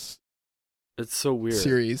Xbox. It's so weird.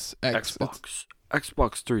 Series X. Xbox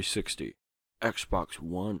 360, Xbox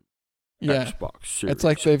One. Yeah, Xbox Series it's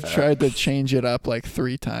like they've X. tried to change it up like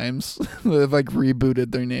 3 times. They've like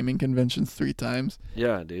rebooted their naming conventions 3 times.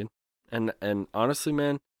 Yeah, dude. And honestly,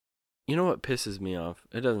 man, you know what pisses me off?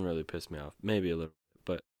 It doesn't really piss me off. Maybe a little bit.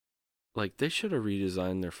 But, like, they should have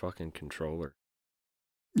redesigned their fucking controller.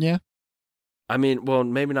 Yeah. I mean, well,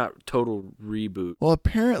 maybe not total reboot. Well,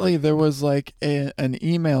 apparently there was, like, an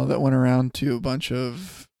email that went around to a bunch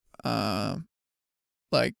of,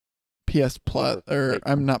 like, PS Plus, or,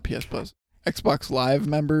 I'm not PS Plus, Xbox Live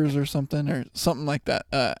members or something like that.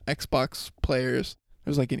 Xbox players.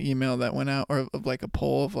 There's, like, an email that went out, or of, like, a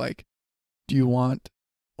poll of, like, do you want,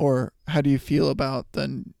 or how do you feel about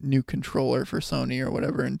the new controller for Sony or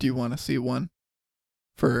whatever, and do you want to see one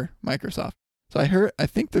for Microsoft? So I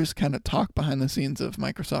think there's kind of talk behind the scenes of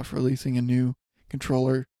Microsoft releasing a new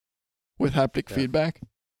controller with haptic feedback.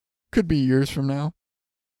 Could be years from now.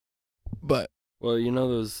 But well, you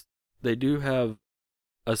know, they do have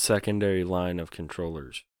a secondary line of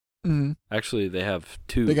controllers. Mm-hmm. Actually, they have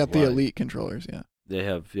 2. They got the Elite controllers, yeah. They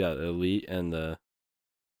have the Elite and the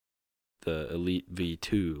Elite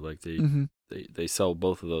V2. Like they sell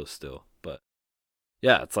both of those still. But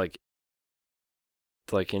yeah, it's like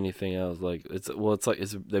anything else. Like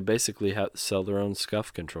they basically sell their own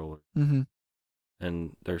SCUF controller. Mm-hmm.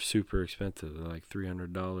 And they're super expensive. They're like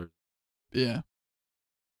 $300. Yeah.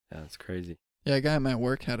 Yeah, it's crazy. Yeah, a guy at my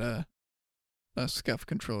work had a SCUF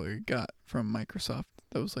controller he got from Microsoft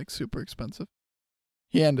that was like super expensive.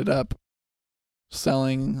 He ended up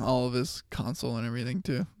selling all of his console and everything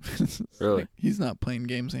too. Really? Like, he's not playing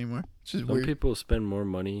games anymore. Which is weird. Some people spend more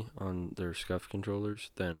money on their SCUF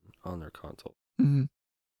controllers than on their console. Mm-hmm.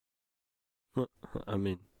 I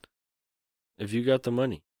mean, if you got the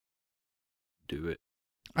money, do it.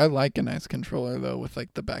 I like a nice controller though with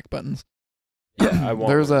like the back buttons. Yeah, I want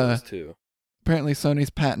There's one of those too. Apparently Sony's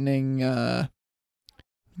patenting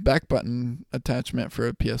back button attachment for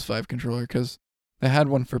a PS5 controller because they had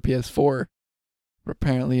one for PS4. But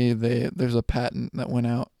apparently there's a patent that went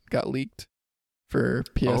out, got leaked for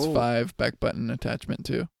PS5 back button attachment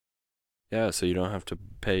too. Yeah, so you don't have to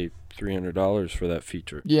pay $300 for that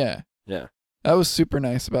feature. Yeah. Yeah. That was super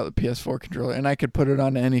nice about the PS4 controller, and I could put it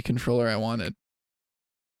on any controller I wanted.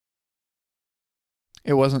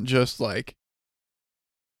 It wasn't just like,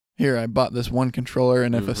 here, I bought this one controller,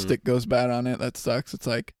 and if a stick goes bad on it, that sucks. It's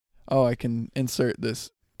like, oh, I can insert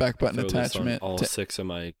this back button attachment. All 6 of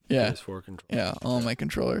my PS4 controllers. Yeah, all my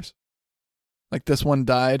controllers. Like this one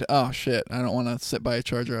died. Oh, shit. I don't want to sit by a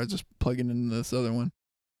charger. I'll just plug it into this other one.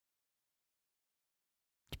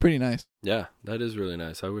 It's pretty nice. Yeah, that is really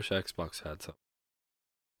nice. I wish Xbox had some.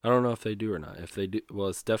 I don't know if they do or not. If they do, well,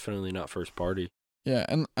 it's definitely not first party. Yeah,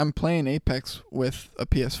 and I'm playing Apex with a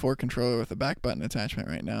PS4 controller with a back button attachment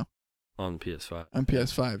right now. On PS5. On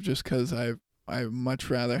PS5, just because I much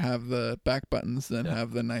rather have the back buttons than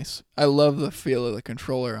have the nice... I love the feel of the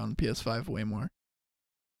controller on PS5 way more.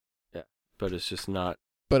 Yeah, but it's just not...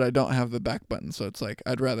 But I don't have the back button, so it's like,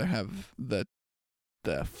 I'd rather have the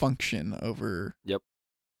function over... Yep.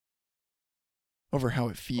 Over how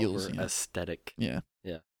it feels. Over aesthetic. Yeah.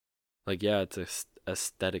 Yeah. Like, yeah, it's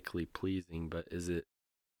aesthetically pleasing, but is it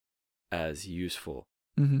as useful?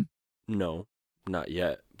 Mm-hmm. No, not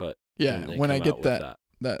yet, but... Yeah, when I get that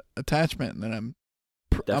attachment, then I'm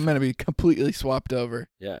going to be completely swapped over.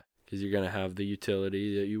 Yeah, because you're going to have the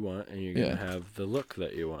utility that you want, and you're going to have the look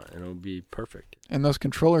that you want, and it'll be perfect. And those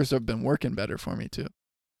controllers have been working better for me, too.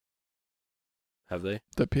 Have they?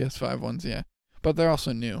 The PS5 ones, yeah. But they're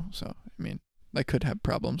also new, so, I mean, they could have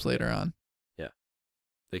problems later on. Yeah,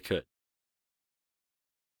 they could.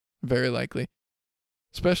 Very likely.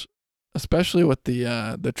 Especially with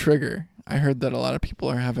the trigger. I heard that a lot of people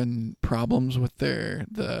are having problems with the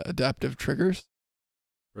adaptive triggers.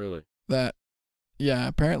 Really?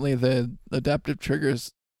 Apparently the adaptive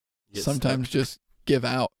triggers sometimes just give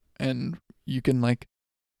out, and you can like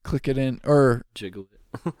click it in or jiggle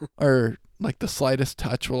it. or like the slightest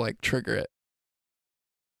touch will like trigger it.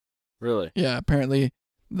 Really? Yeah, apparently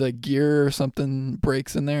the gear or something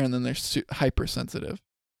breaks in there, and then they're hypersensitive.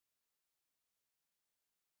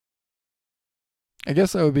 I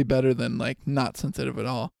guess that would be better than like not sensitive at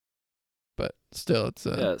all, but still, it's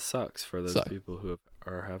yeah, it sucks for those people who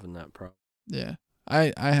are having that problem. Yeah,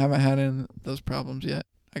 I haven't had those problems yet.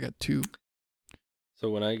 I got 2.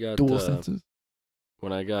 So when I got dual senses,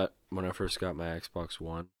 when I first got my Xbox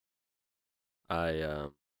One, I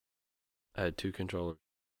had 2 controllers,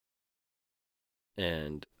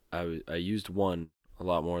 and I used one a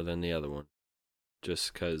lot more than the other one,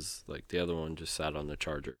 just because like the other one just sat on the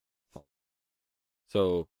charger.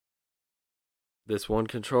 So, this one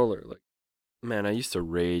controller, like, man, I used to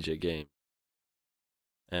rage at games.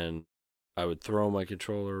 And I would throw my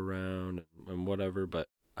controller around and whatever, but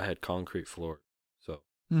I had concrete floor. So,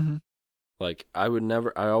 like, I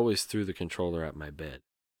always threw the controller at my bed.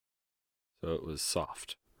 So it was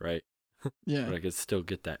soft, right? Yeah. But I could still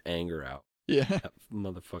get that anger out. Yeah. That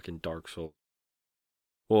motherfucking Dark Souls.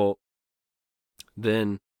 Well,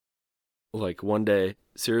 then... like one day,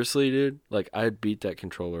 seriously, dude, like I had beat that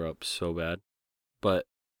controller up so bad, but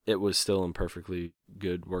it was still in perfectly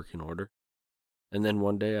good working order. And then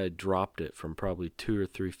one day I dropped it from probably 2 or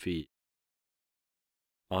 3 feet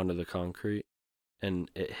onto the concrete, and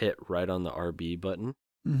it hit right on the RB button,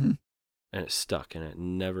 and it stuck, and it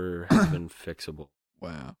never has been fixable.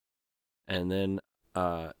 Wow. And then,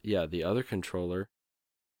 the other controller,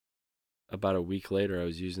 about a week later, I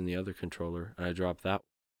was using the other controller, and I dropped that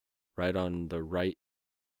right on the right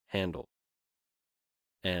handle,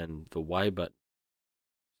 and the Y button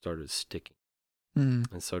started sticking,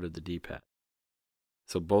 and so did the D-pad.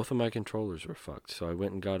 So both of my controllers were fucked. So I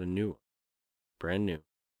went and got a new one, brand new,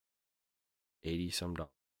 $80-some,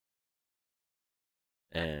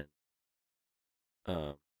 and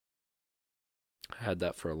I had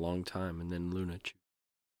that for a long time, and then Luna chewed.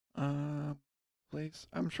 Place.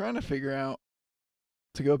 I'm trying to figure out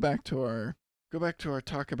to go back to our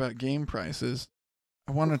talk about game prices.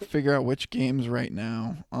 I want to figure out which games right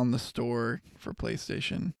now on the store for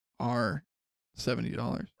PlayStation are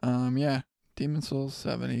 $70. Yeah, Demon's Souls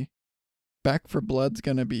 $70. Back 4 Blood's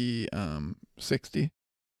gonna be $60.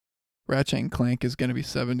 Ratchet and Clank is gonna be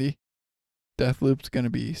 $70. Deathloop's gonna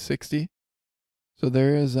be $60. So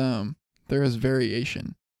there is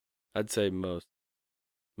variation. I'd say most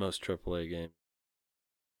AAA games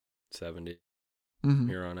 $70.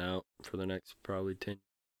 Here on out for the next probably 10.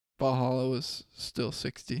 Valhalla was still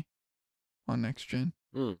 $60 on next gen.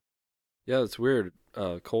 Yeah, it's weird.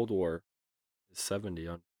 Cold War is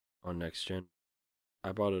 $70 on next gen.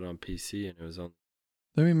 I bought it on PC and it was on.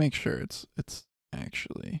 Let me make sure it's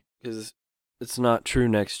actually, because it's not true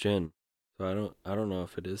next gen, so I don't know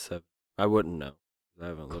if it is $70. I wouldn't know. I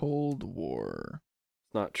haven't looked. Cold War.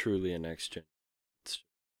 It's not truly a next gen. It's,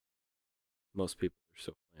 most people are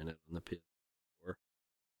still playing it on the PS4.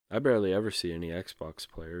 I barely ever see any Xbox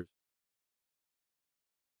players.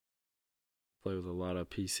 Play with a lot of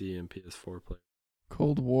PC and PS4 players.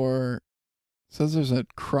 Cold War says there's a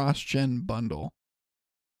cross-gen bundle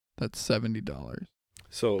that's $70.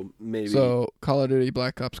 So maybe. So Call of Duty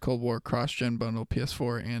Black Ops Cold War cross-gen bundle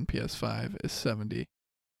PS4 and PS5 is $70. If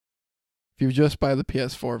you just buy the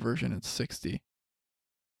PS4 version, it's $60.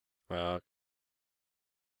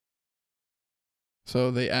 So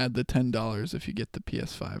they add the $10 if you get the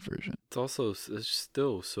PS5 version. It's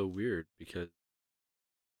still so weird because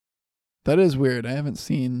that is weird. I haven't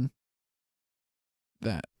seen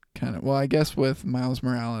that kind of. Well, I guess with Miles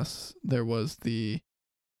Morales, there was the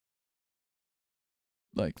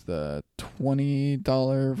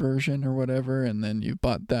 $20 version or whatever, and then you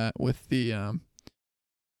bought that with the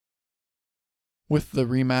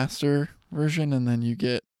remaster version, and then you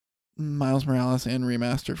get Miles Morales and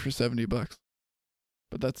remastered for $70.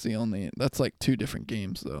 But that's like two different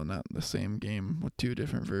games though, not the same game with two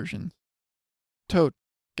different versions. Toad,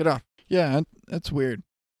 get off. Yeah, that's weird.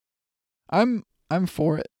 I'm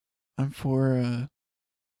for it. I'm for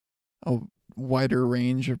a wider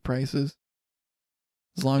range of prices.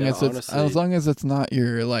 As long as it's not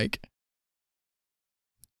your like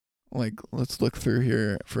let's look through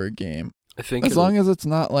here for a game. I think as long as it's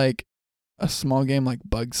not like a small game like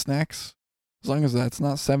Bug Snacks, as long as that's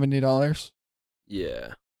not $70.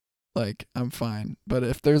 Yeah. Like, I'm fine. But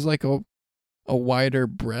if there's like a wider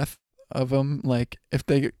breadth of them, like if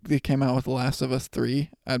they came out with The Last of Us 3,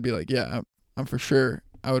 I'd be like, yeah, I'm for sure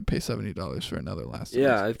I would pay $70 for another Last of Us.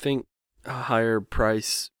 Yeah, I think a higher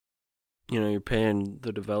price, you're paying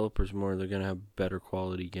the developers more, they're going to have better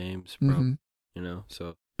quality games, bro. Mm-hmm.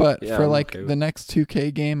 So. But yeah, for I'm like okay the next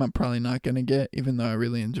 2K game, I'm probably not going to get, even though I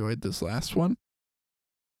really enjoyed this last one.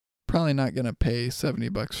 Probably not going to pay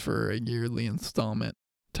 $70 for a yearly installment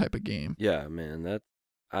type of game. Yeah, man,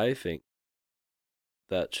 I think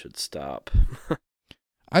that should stop.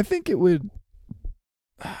 I think it would.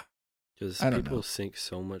 Because people sink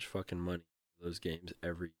so much fucking money in those games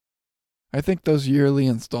every year. I think those yearly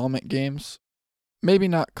installment games, maybe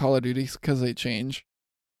not Call of Duty because they change,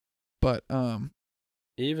 but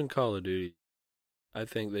even Call of Duty, I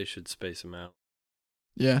think they should space them out.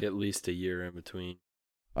 Yeah. At least a year in between.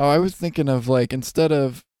 Oh, I was thinking of like instead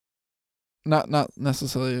of not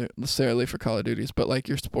necessarily for Call of Duties, but like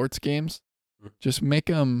your sports games, just make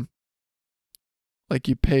them like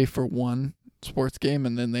you pay for one sports game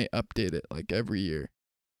and then they update it like every year.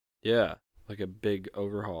 Yeah, like a big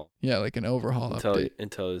overhaul. Yeah, like an overhaul update.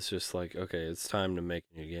 Until it's just like, okay, it's time to make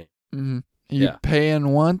a new game. Mm-hmm. You pay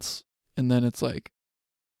in once and then it's like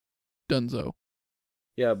dunzo.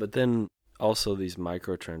 Yeah, but then also these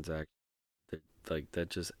microtransactions, that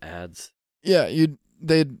just adds. Yeah,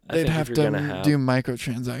 they'd have to do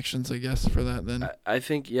microtransactions, I guess, for that then. I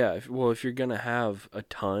think, yeah. If you're going to have a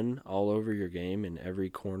ton all over your game in every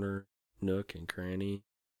corner, nook, and cranny,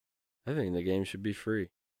 I think the game should be free.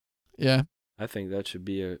 Yeah. I think that should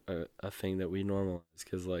be a thing that we normalize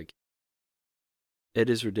because, like, it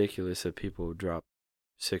is ridiculous that people would drop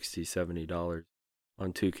 $60, $70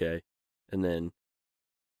 on 2K and then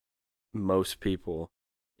most people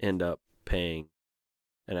end up paying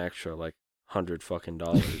an extra like $100 fucking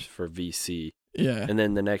for VC. Yeah. And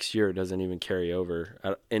then the next year it doesn't even carry over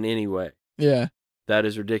in any way. Yeah. That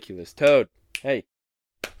is ridiculous. Toad, hey.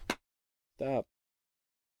 Stop.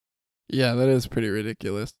 Yeah, that is pretty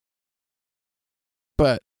ridiculous.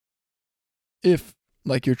 But if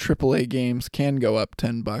like your AAA games can go up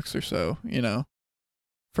 $10 or so,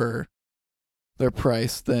 for their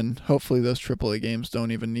price, then hopefully those AAA games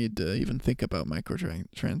don't even need to even think about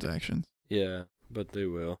microtransactions. Yeah, but they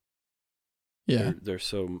will. Yeah. They're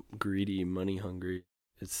so greedy, money hungry.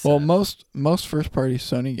 It's sad. Well, most first-party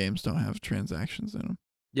Sony games don't have transactions in them.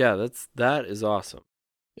 Yeah, that is awesome.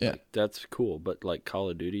 Yeah. Like, that's cool, but like Call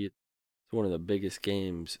of Duty, it's one of the biggest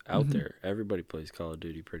games out there. Everybody plays Call of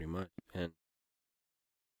Duty pretty much, and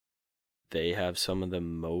they have some of the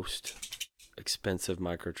most expensive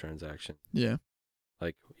microtransactions. Yeah.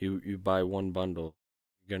 Like you buy one bundle,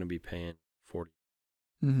 you're gonna be paying $40.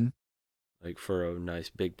 Mm-hmm. Like for a nice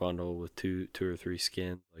big bundle with two or three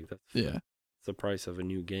skins, like that's the price of a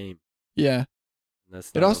new game. Yeah. And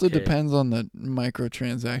that's it also depends on the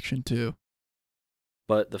microtransaction too.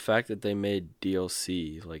 But the fact that they made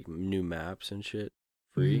DLC, like new maps and shit,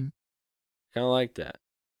 free, kind of like that.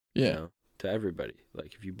 Yeah. To everybody.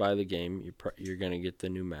 Like if you buy the game, you're gonna get the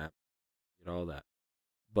new map, get all that.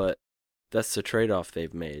 But that's the trade-off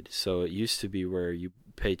they've made. So it used to be where you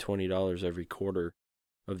pay $20 every quarter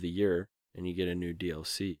of the year, and you get a new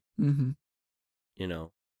DLC. Mm-hmm.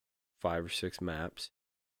 5 or 6 maps,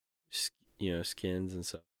 skins and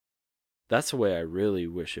stuff. That's the way I really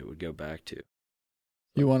wish it would go back to.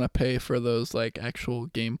 You want to pay for those like actual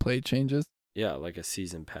gameplay changes? Yeah, like a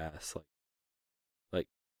season pass. Like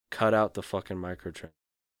cut out the fucking microtransactions.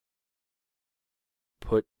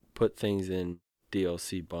 Put things in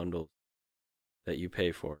DLC bundles that you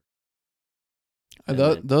pay for.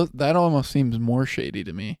 That almost seems more shady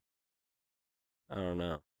to me. I don't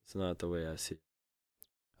know. It's not the way I see it.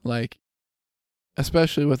 Like,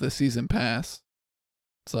 especially with a season pass,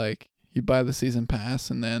 it's like you buy the season pass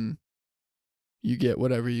and then you get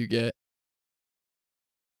whatever you get.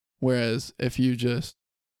 Whereas if you just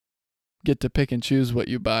get to pick and choose what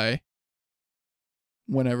you buy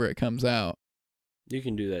whenever it comes out. You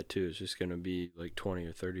can do that too. It's just going to be like $20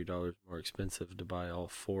 or $30 more expensive to buy all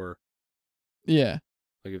 4. Yeah.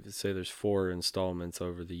 Like if say there's 4 installments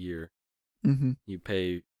over the year, you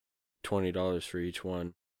pay $20 for each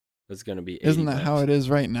one. That's going to be $80. Isn't that how it is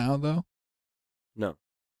right now, though? No.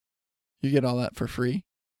 You get all that for free?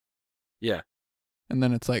 Yeah. And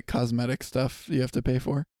then it's like cosmetic stuff you have to pay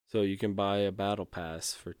for? So you can buy a battle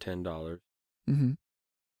pass for $10. Mm-hmm.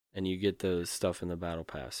 And you get the stuff in the battle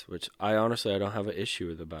pass, which I don't have an issue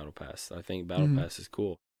with the battle pass. I think battle pass is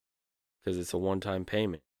cool because it's a one-time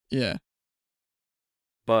payment. Yeah.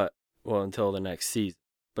 But, until the next season.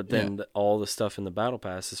 But then all the stuff in the battle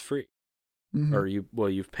pass is free. Mm-hmm. Or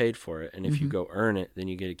you've paid for it, and if you go earn it, then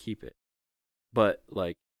you get to keep it. But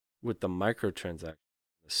like with the microtransaction,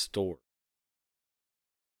 the store,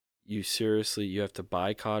 you have to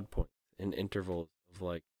buy COD points in intervals of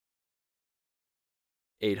like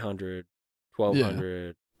 800,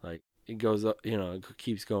 1200, like it goes up, it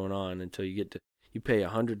keeps going on until you pay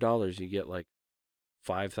 $100, you get like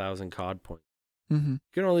 5,000 COD points. Mm-hmm. You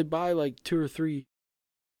can only buy like 2 or 3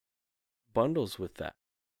 bundles with that.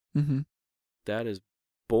 Mm-hmm. That is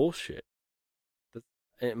bullshit.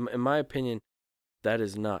 In my opinion, that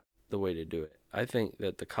is not the way to do it. I think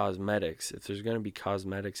that the cosmetics, if there's going to be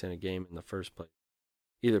cosmetics in a game in the first place,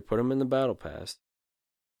 either put them in the battle pass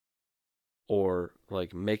or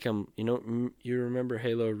like make them, you remember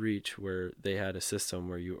Halo Reach where they had a system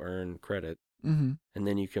where you earn credit and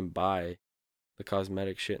then you can buy the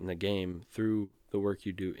cosmetic shit in the game through the work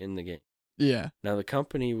you do in the game. Yeah. Now the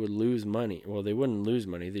company would lose money. Well, they wouldn't lose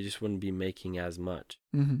money. They just wouldn't be making as much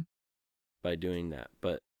by doing that.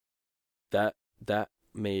 But that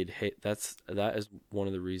is one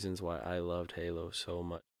of the reasons why I loved Halo so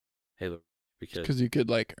much. Halo, because you could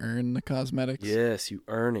like earn the cosmetics. Yes, you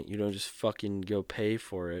earn it. You don't just fucking go pay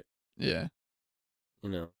for it. Yeah.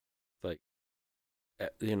 Like,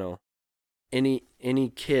 any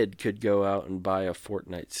kid could go out and buy a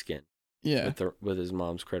Fortnite skin. Yeah. With his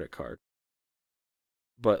mom's credit card.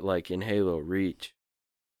 But like in Halo Reach,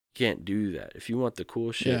 you can't do that. If you want the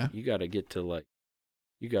cool shit, you got to get to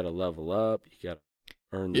you got to level up. You got to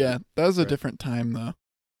earn. Yeah, that was a different time though.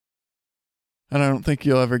 And I don't think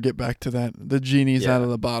you'll ever get back to that. The genie's out of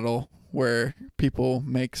the bottle where people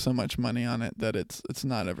make so much money on it that it's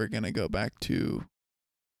not ever going to go back to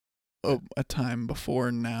a time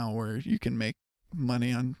before now where you can make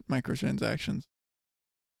money on microtransactions.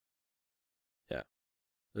 Yeah.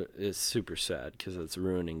 It's super sad because it's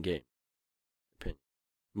ruining game. Opinion.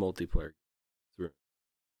 Multiplayer.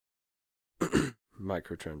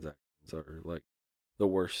 Microtransactions are like the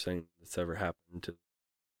worst thing that's ever happened to the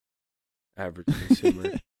average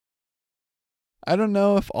consumer. I don't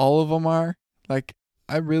know if all of them are. Like,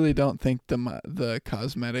 I really don't think the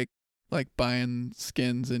cosmetic, like buying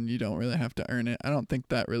skins and you don't really have to earn it, I don't think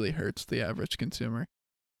that really hurts the average consumer.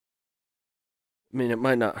 I mean, it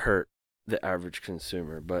might not hurt the average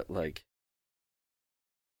consumer, but like,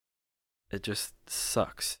 it just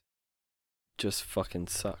sucks. Just fucking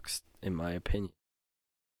sucks, in my opinion.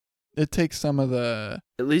 It takes some of the...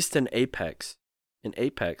 At least in Apex. In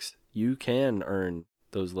Apex, you can earn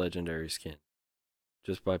those legendary skins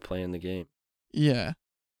just by playing the game. Yeah.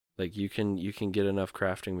 Like, you can get enough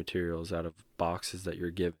crafting materials out of boxes that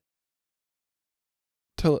you're given.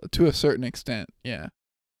 To a certain extent, yeah.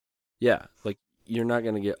 Yeah, like, you're not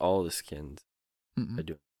going to get all the skins by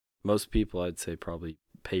doing it. Most people, I'd say, probably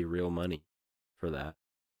pay real money for that.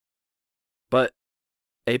 But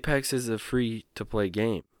Apex is a free-to-play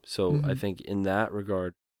game. So I think in that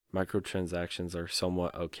regard, microtransactions are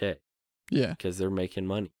somewhat okay. Yeah. Because they're making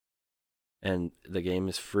money. And the game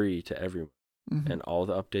is free to everyone. And all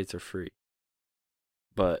the updates are free.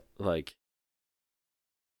 But, like,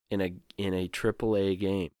 in a AAA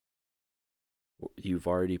game, you've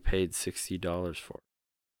already paid $60 for it.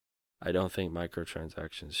 I don't think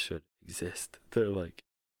microtransactions should exist. They're like,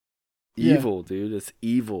 evil, dude. It's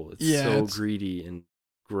evil. It's so it's greedy and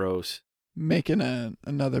gross. making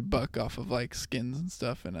another buck off of like skins and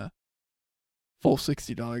stuff in a full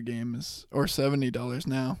 $60 game is, or $70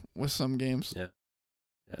 now with some games. Yeah.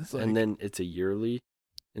 Like, and then it's a yearly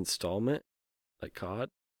installment, like COD.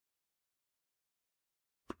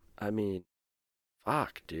 I mean,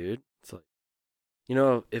 fuck, dude. It's like,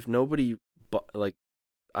 if nobody, like,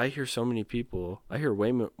 I hear so many people, I hear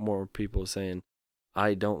way more people saying,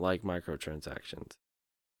 I don't like microtransactions.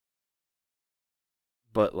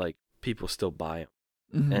 But, like, people still buy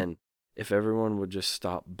them. mm-hmm. And if everyone would just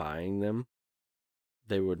stop buying them,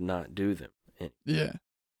 they would not do them. Yeah.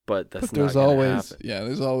 But that's there's not always happen.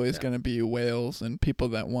 there's always going to be whales and people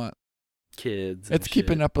that want kids. It's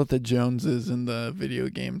keeping up with the Joneses in the video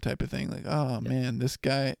game type of thing. Like, oh man, this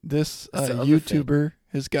YouTuber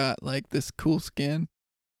has got like this cool skin.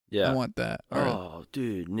 Yeah, I want that. Oh,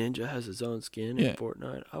 dude, Ninja has his own skin in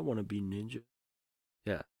Fortnite. I want to be Ninja.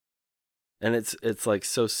 Yeah, and it's like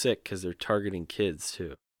so sick because they're targeting kids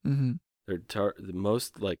too. Mm-hmm. They're the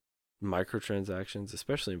most like microtransactions,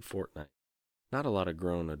 especially in Fortnite. Not a lot of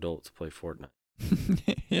grown adults play Fortnite.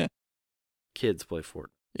 Yeah, kids play Fortnite.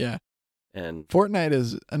 Yeah, and Fortnite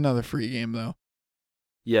is another free game though.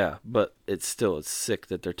 Yeah, but it's sick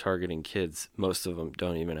that they're targeting kids. Most of them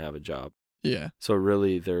don't even have a job. Yeah. So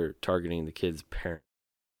really, they're targeting the kid's parent,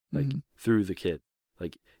 like through the kid.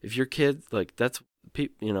 Like if your kid, like that's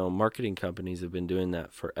marketing companies have been doing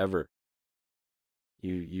that forever.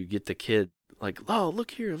 You get the kid like, oh,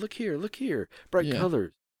 look here, bright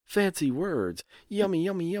colors, fancy words,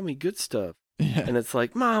 yummy, good stuff. Yeah. And it's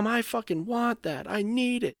like, Mom, I fucking want that. I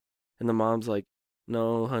need it. And the mom's like,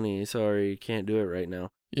 no, honey, sorry, can't do it right now.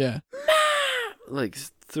 Yeah. Like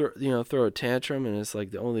throw a tantrum, and it's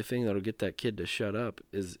like the only thing that'll get that kid to shut up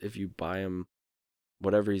is if you buy him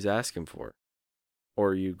whatever he's asking for,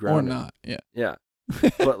 or you ground him. Or not. Yeah.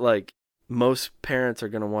 But like most parents are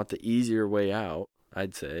gonna want the easier way out.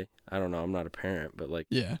 I'd say. I don't know. I'm not a parent, but like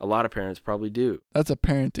a lot of parents probably do. That's a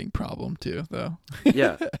parenting problem too, though.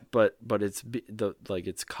 Yeah, but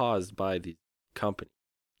it's caused by the company.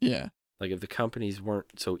 Yeah. Like if the companies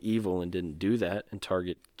weren't so evil and didn't do that and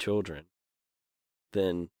target children,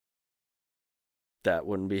 then that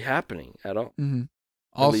wouldn't be happening at all. Mm-hmm.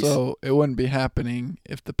 Also, it wouldn't be happening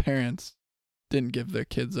if the parents didn't give their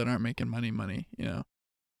kids that aren't making money, Yeah.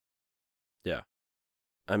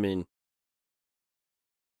 I mean,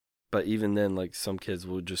 but even then, like some kids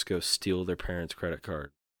will just go steal their parents' credit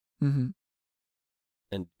card. Mm-hmm.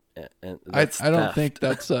 And I don't think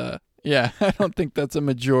that's I don't think that's a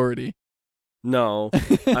majority. No,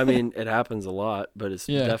 I mean, it happens a lot, but it's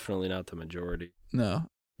definitely not the majority. No.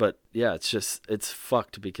 But yeah, it's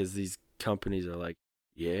fucked because these companies are like,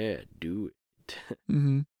 yeah, do it.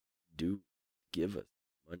 Mm-hmm. Give us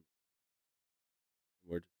money.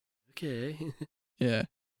 We're okay. Yeah.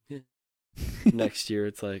 Next year,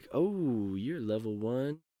 it's like, oh, you're level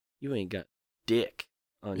 1. You ain't got dick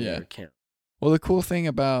on your account. Well, the cool thing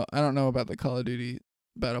about, I don't know about the Call of Duty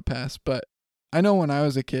Battle Pass, but I know when I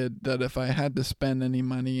was a kid that if I had to spend any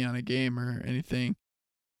money on a game or anything,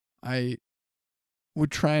 I would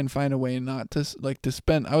try and find a way not to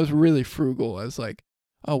spend. I was really frugal. I was like,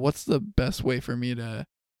 oh, what's the best way for me to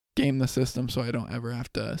game the system so I don't ever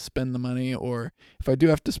have to spend the money? Or if I do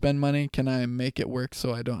have to spend money, can I make it work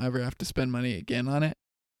so I don't ever have to spend money again on it?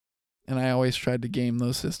 And I always tried to game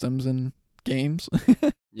those systems in games.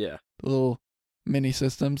 Yeah. The little mini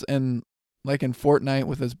systems. And like in Fortnite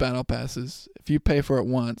with its battle passes, if you pay for it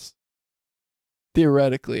once,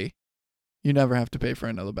 theoretically, you never have to pay for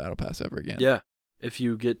another battle pass ever again. Yeah. If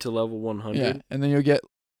you get to level 100. Yeah, and then you'll get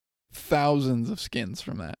thousands of skins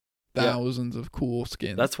from that. Thousands of cool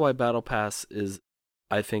skins. That's why battle pass is,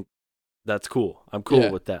 I think, that's cool. I'm cool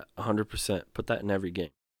with that. 100%. Put that in every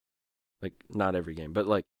game. Like, not every game, but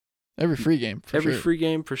like. Every free game, for every sure. free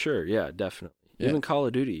game, for sure. Yeah, definitely. Yeah. Even Call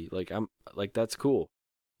of Duty. Like, that's cool.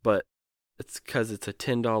 But it's because it's a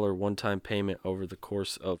 $10 one-time payment over the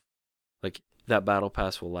course of, like, that battle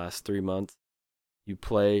pass will last 3 months. You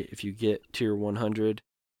play, if you get tier 100,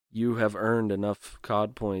 you have earned enough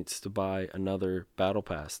COD points to buy another battle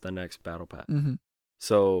pass, the next battle pass. Mm-hmm.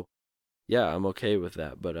 So, yeah, I'm okay with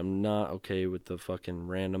that, but I'm not okay with the fucking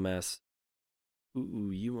random ass,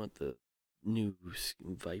 ooh, you want the new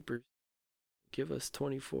Vipers? Give us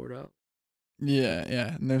 $24. Yeah,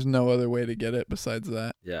 and there's no other way to get it besides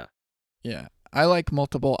that. Yeah. Yeah. I like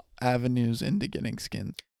multiple avenues into getting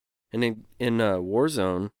skins. And in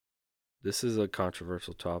Warzone, this is a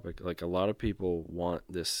controversial topic. Like, a lot of people want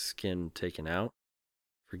this skin taken out.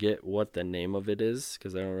 Forget what the name of it is,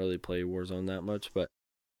 because I don't really play Warzone that much, but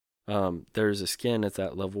there's a skin. It's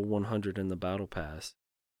at level 100 in the battle pass,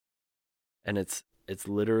 and it's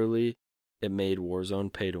literally it made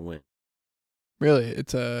Warzone pay to win. Really,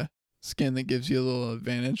 it's a skin that gives you a little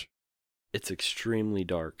advantage. It's extremely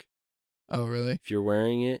dark. Oh, really? If you're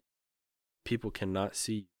wearing it, people cannot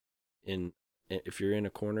see. If you're in a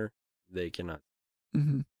corner, they cannot.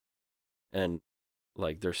 Mm-hmm. And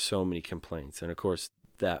like, there's so many complaints, and of course,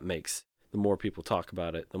 that makes the more people talk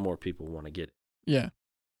about it, the more people want to get it. Yeah.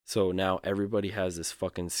 So now everybody has this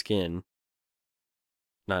fucking skin.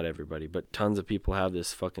 Not everybody, but tons of people have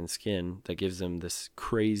this fucking skin that gives them this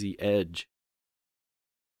crazy edge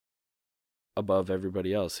above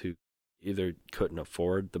everybody else who either couldn't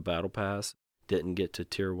afford the battle pass, didn't get to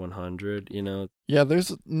tier 100, you know? Yeah,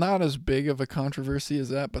 there's not as big of a controversy as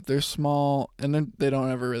that, but they're small, and then they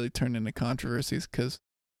don't ever really turn into controversies because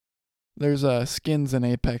there's skins in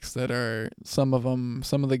Apex that are, some of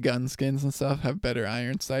the gun skins and stuff have better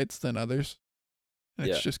iron sights than others. And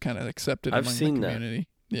it's just kind of accepted among the community.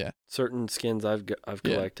 That. Yeah. Certain skins I've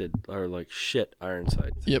collected are like shit iron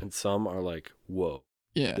sights. Yep. And some are like, whoa.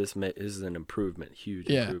 Yeah. This is an improvement, huge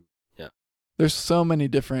improvement. Yeah. There's so many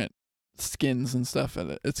different skins and stuff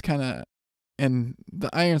in it. It's kind of, and the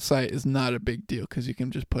iron sight is not a big deal because you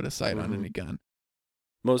can just put a sight on any gun.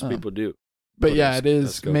 Most people do. But yeah, it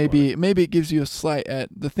is. Maybe it gives you a slight edge.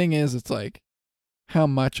 The thing is, it's like, how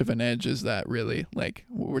much of an edge is that really? Like,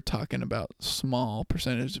 we're talking about small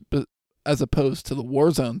percentage, but as opposed to the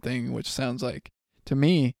Warzone thing, which sounds like, to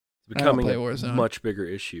me, it's becoming a much bigger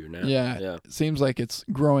issue now. Yeah. It seems like it's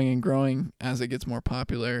growing and growing as it gets more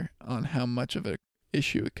popular on how much of an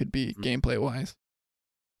issue it could be gameplay wise.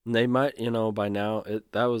 And they might, by now,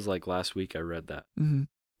 that was like last week I read that. Mm-hmm.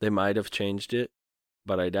 They might have changed it,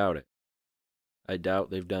 but I doubt it. I doubt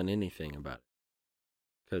they've done anything about it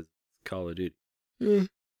because Call of Duty.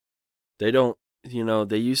 They don't,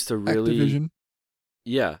 they used to really. Activision.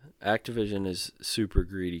 Yeah, Activision is a super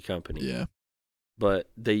greedy company. Yeah. But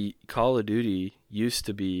Call of Duty used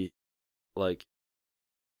to be like,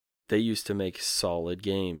 they used to make solid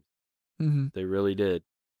games. Mm-hmm. They really did.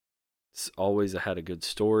 It's always had a good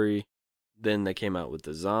story. Then they came out with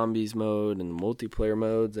the zombies mode and the multiplayer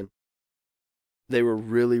modes, and they were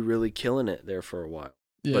really, really killing it there for a while.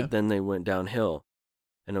 Yeah. But then they went downhill.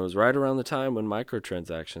 And it was right around the time when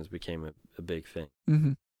microtransactions became a big thing.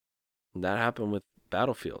 Mm-hmm. And that happened with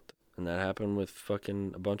Battlefield. And that happened with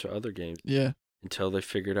fucking a bunch of other games. Yeah. Until they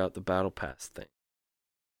figured out the Battle Pass thing.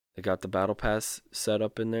 They got the Battle Pass set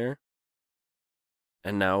up in there.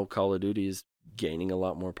 And now Call of Duty is gaining a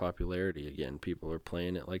lot more popularity again. People are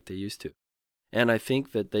playing it like they used to. And I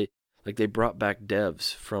think that they brought back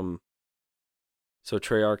devs from... So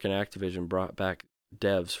Treyarch and Activision brought back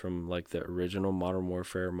devs from like the original Modern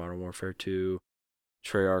Warfare 2.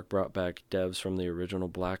 Treyarch brought back devs from the original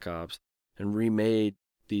Black Ops and remade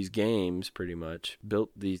these games pretty much,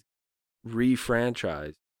 built these,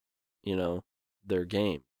 re-franchised, their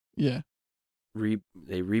game. Yeah.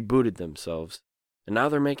 They rebooted themselves and now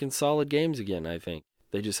they're making solid games again, I think.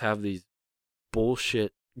 They just have these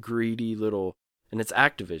bullshit, greedy little, and it's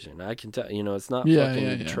Activision. I can tell, it's not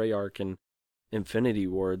fucking Treyarch and Infinity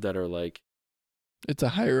Ward that are like, it's a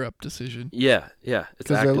higher up decision. Yeah. It's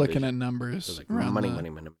because they're looking at numbers. Like money.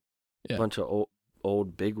 Yeah. A bunch of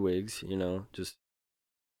old bigwigs, just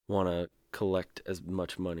want to collect as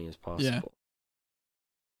much money as possible. Yeah.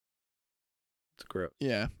 It's gross.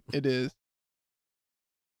 Yeah, it is.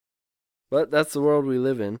 But that's the world we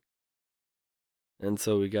live in. And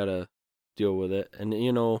so we got to deal with it. And,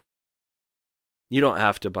 you don't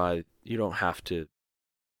have to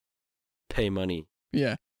pay money.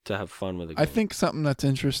 Yeah. To have fun with a game. I think something that's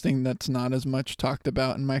interesting that's not as much talked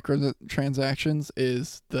about in microtransactions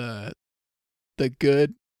is the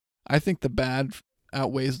good. I think the bad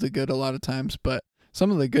outweighs the good a lot of times, but some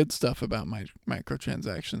of the good stuff about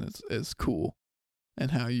microtransaction is cool, and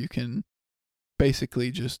how you can basically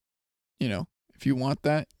just, if you want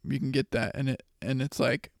that, you can get that, and it's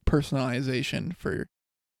like personalization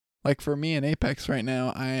for me in Apex right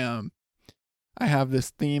now. I have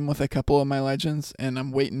this theme with a couple of my legends, and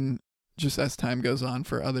I'm waiting just as time goes on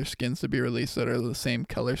for other skins to be released that are the same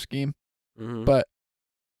color scheme. Mm-hmm. But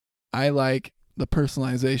I like the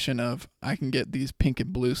personalization of, I can get these pink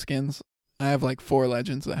and blue skins. I have like 4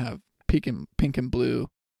 legends that have pink and blue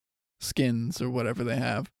skins or whatever they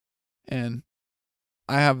have. And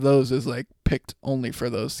I have those as like picked only for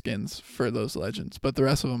those skins for those legends. But the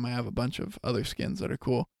rest of them, I have a bunch of other skins that are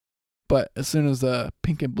cool. But as soon as the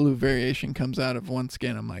pink and blue variation comes out of one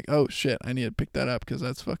skin, I'm like, oh shit, I need to pick that up because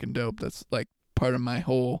that's fucking dope. That's like part of my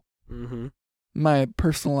whole, my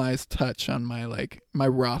personalized touch on my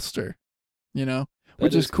roster,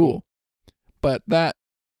 which is cool. But that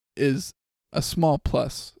is a small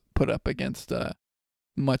plus put up against a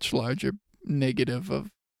much larger negative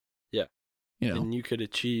of, And you could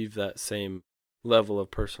achieve that same level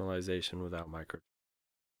of personalization without micro.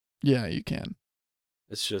 Yeah, you can.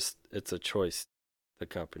 It's a choice the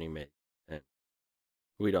company made, and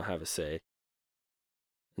we don't have a say,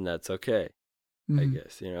 and that's okay. I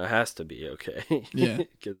guess, it has to be okay. Yeah.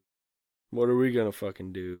 Because what are we going to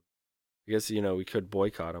fucking do? I guess, we could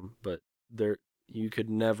boycott them, but you could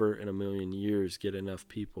never in a million years get enough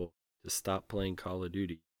people to stop playing Call of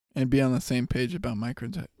Duty. And be on the same page about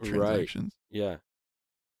microtransactions. Right. Yeah.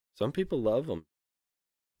 Some people love them.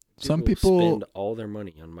 Some people spend all their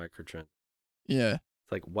money on microtransactions. Yeah.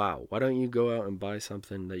 It's like, wow, why don't you go out and buy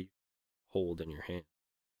something that you hold in your hand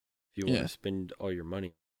if you want to spend all your money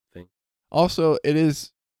on thing? Also, it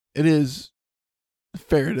is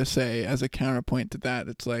fair to say, as a counterpoint to that,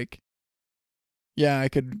 it's like, yeah, I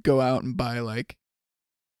could go out and buy like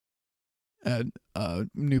a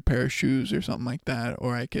new pair of shoes or something like that,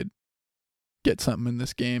 or I could get something in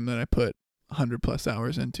this game that I put 100+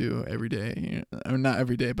 hours into every day, or not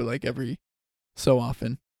every day, but like every so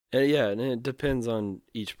often. Yeah, and it depends on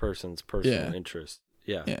each person's personal interest.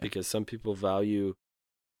 Yeah, because some people value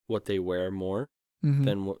what they wear more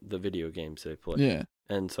than the video games they play. Yeah,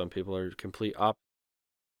 and some people are complete opposite.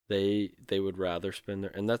 They would rather spend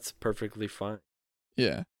and that's perfectly fine.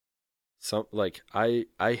 Yeah. I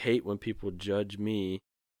hate when people judge me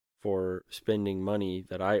for spending money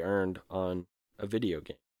that I earned on a video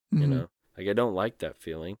game. Like, I don't like that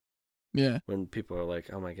feeling. Yeah. When people are like,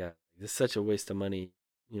 "Oh my god, this is such a waste of money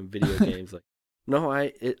in video games." Like, no,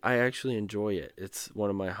 I actually enjoy it. It's one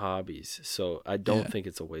of my hobbies, so I don't think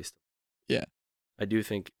it's a waste. Yeah. I do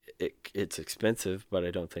think it's expensive, but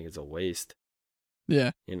I don't think it's a waste.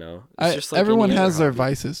 Yeah. It's just like everyone has their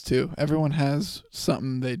vices too. Everyone has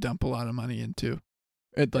something they dump a lot of money into.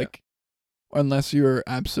 Unless you're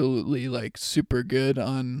absolutely like super good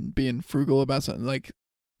on being frugal about something, like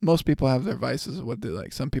most people have their vices of what they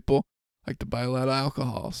like. Some people like to buy a lot of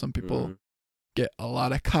alcohol. Some people get a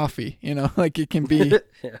lot of coffee, like it can be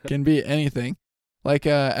can be anything. Like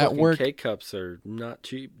at work, K-cups are not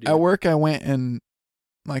cheap, dude. At work I went and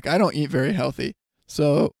like I don't eat very healthy.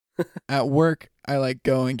 So at work I like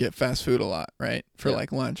go and get fast food a lot, right? For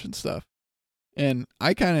like lunch and stuff. And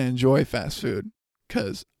I kind of enjoy fast food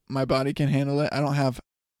cuz my body can handle it. I don't have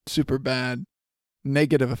super bad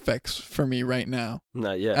negative effects for me right now.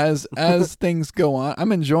 Not yet. As things go on,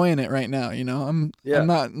 I'm enjoying it right now, I'm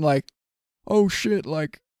not like, oh shit,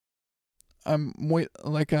 like I'm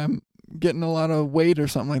getting a lot of weight or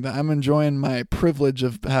something like that. I'm enjoying my privilege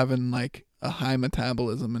of having like a high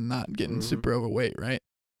metabolism and not getting super overweight, right?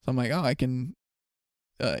 So I'm like, oh, I can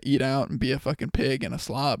eat out and be a fucking pig and a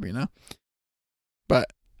slob, But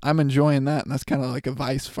I'm enjoying that, and that's kind of like a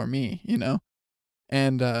vice for me,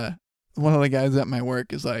 And one of the guys at my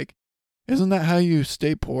work is like, isn't that how you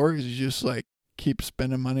stay poor? Is you just like keep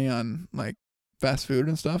spending money on like fast food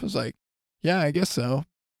and stuff? It's like, yeah, I guess so.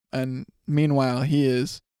 And meanwhile, he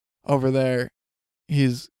is over there.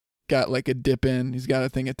 He's got like a dip in. He's got a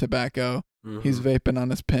thing of tobacco. He's vaping on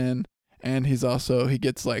his pen. And he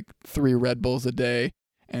gets like 3 Red Bulls a day.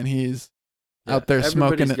 And he's out there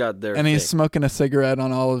smoking and he's smoking a cigarette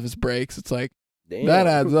on all of his breaks. It's like, damn, that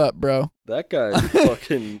adds up, bro. That guy's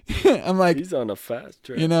fucking I'm like, he's on a fast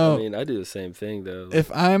track. I mean, I do the same thing though. If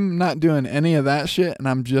I'm not doing any of that shit and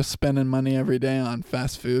I'm just spending money every day on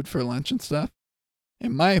fast food for lunch and stuff,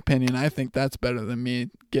 in my opinion, I think that's better than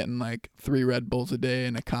me getting like 3 Red Bulls a day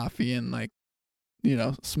and a coffee and like,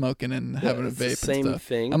 smoking and having a vape and stuff. Same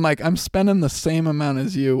thing. I'm like, I'm spending the same amount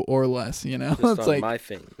as you or less, Just it's on like my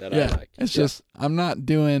thing that I like. It's just, I'm not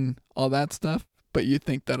doing all that stuff, but you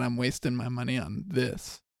think that I'm wasting my money on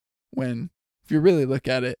this. When, if you really look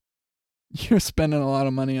at it, you're spending a lot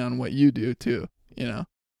of money on what you do too, It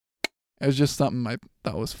was just something I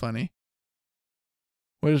thought was funny.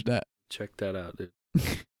 What is that? Check that out, dude.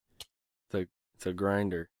 It's a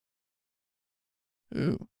grinder.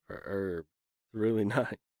 Ooh. For herb. Really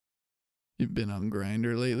nice. You've been on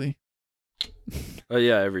Grindr lately? Oh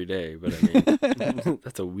yeah, every day, but I mean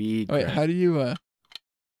that's a weed. Wait, how do you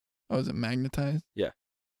is it magnetized? Yeah.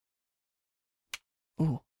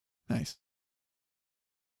 Oh, nice.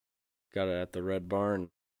 Got it at the Red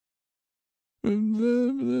Barn.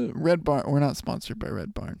 Red Barn. We're not sponsored by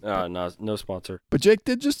Red Barn. No sponsor. But Jake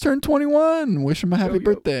did just turn 21. Wish him a happy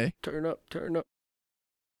birthday. Turn up.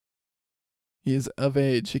 He is of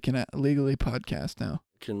age. He can legally podcast now.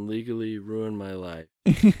 Can legally ruin my life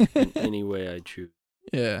in any way I choose.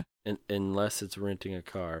 Yeah. Unless it's renting a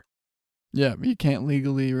car. Yeah, but you can't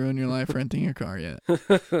legally ruin your life renting a car yet.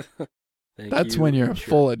 That's when you're a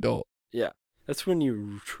full adult. Yeah, that's when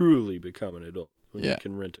you truly become an adult. When you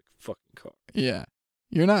can rent a fucking car. Yeah.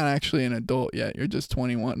 You're not actually an adult yet. You're just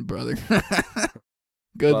 21, brother.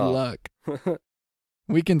 Good luck.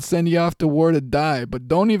 We can send you off to war to die, but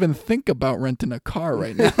don't even think about renting a car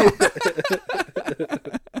right now.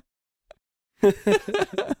 You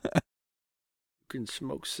can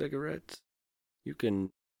smoke cigarettes. You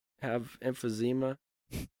can have emphysema.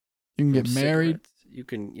 You can get married. You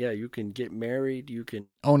can get married. You can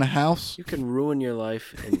own a house. You can ruin your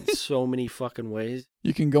life in so many fucking ways.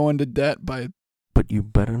 You can go into debt by... But you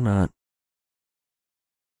better not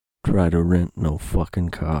try to rent no fucking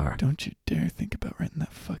car. Don't you dare think about renting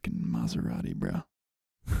that fucking Maserati, bro.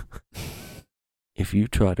 If you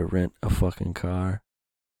try to rent a fucking car,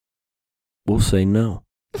 we'll say no.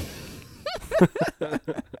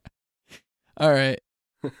 All right.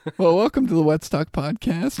 Well, welcome to the Whetz Talk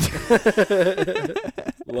podcast.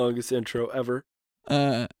 Longest intro ever.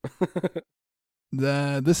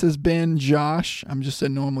 This has been Josh. I'm just a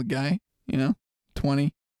normal guy,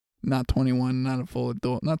 20, not 21, not a full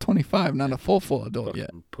adult, not 25, not a full adult fucking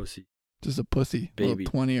yet. Pussy. Just a pussy, baby.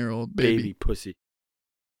 Little 20-year-old baby. Baby pussy.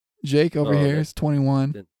 Jake over here is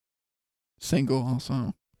 21, single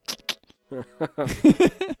also.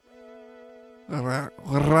 Not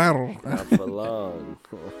for long.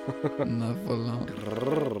 Not for long.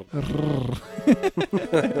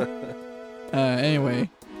 Anyway,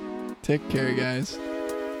 take care, guys.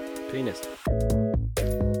 Penis.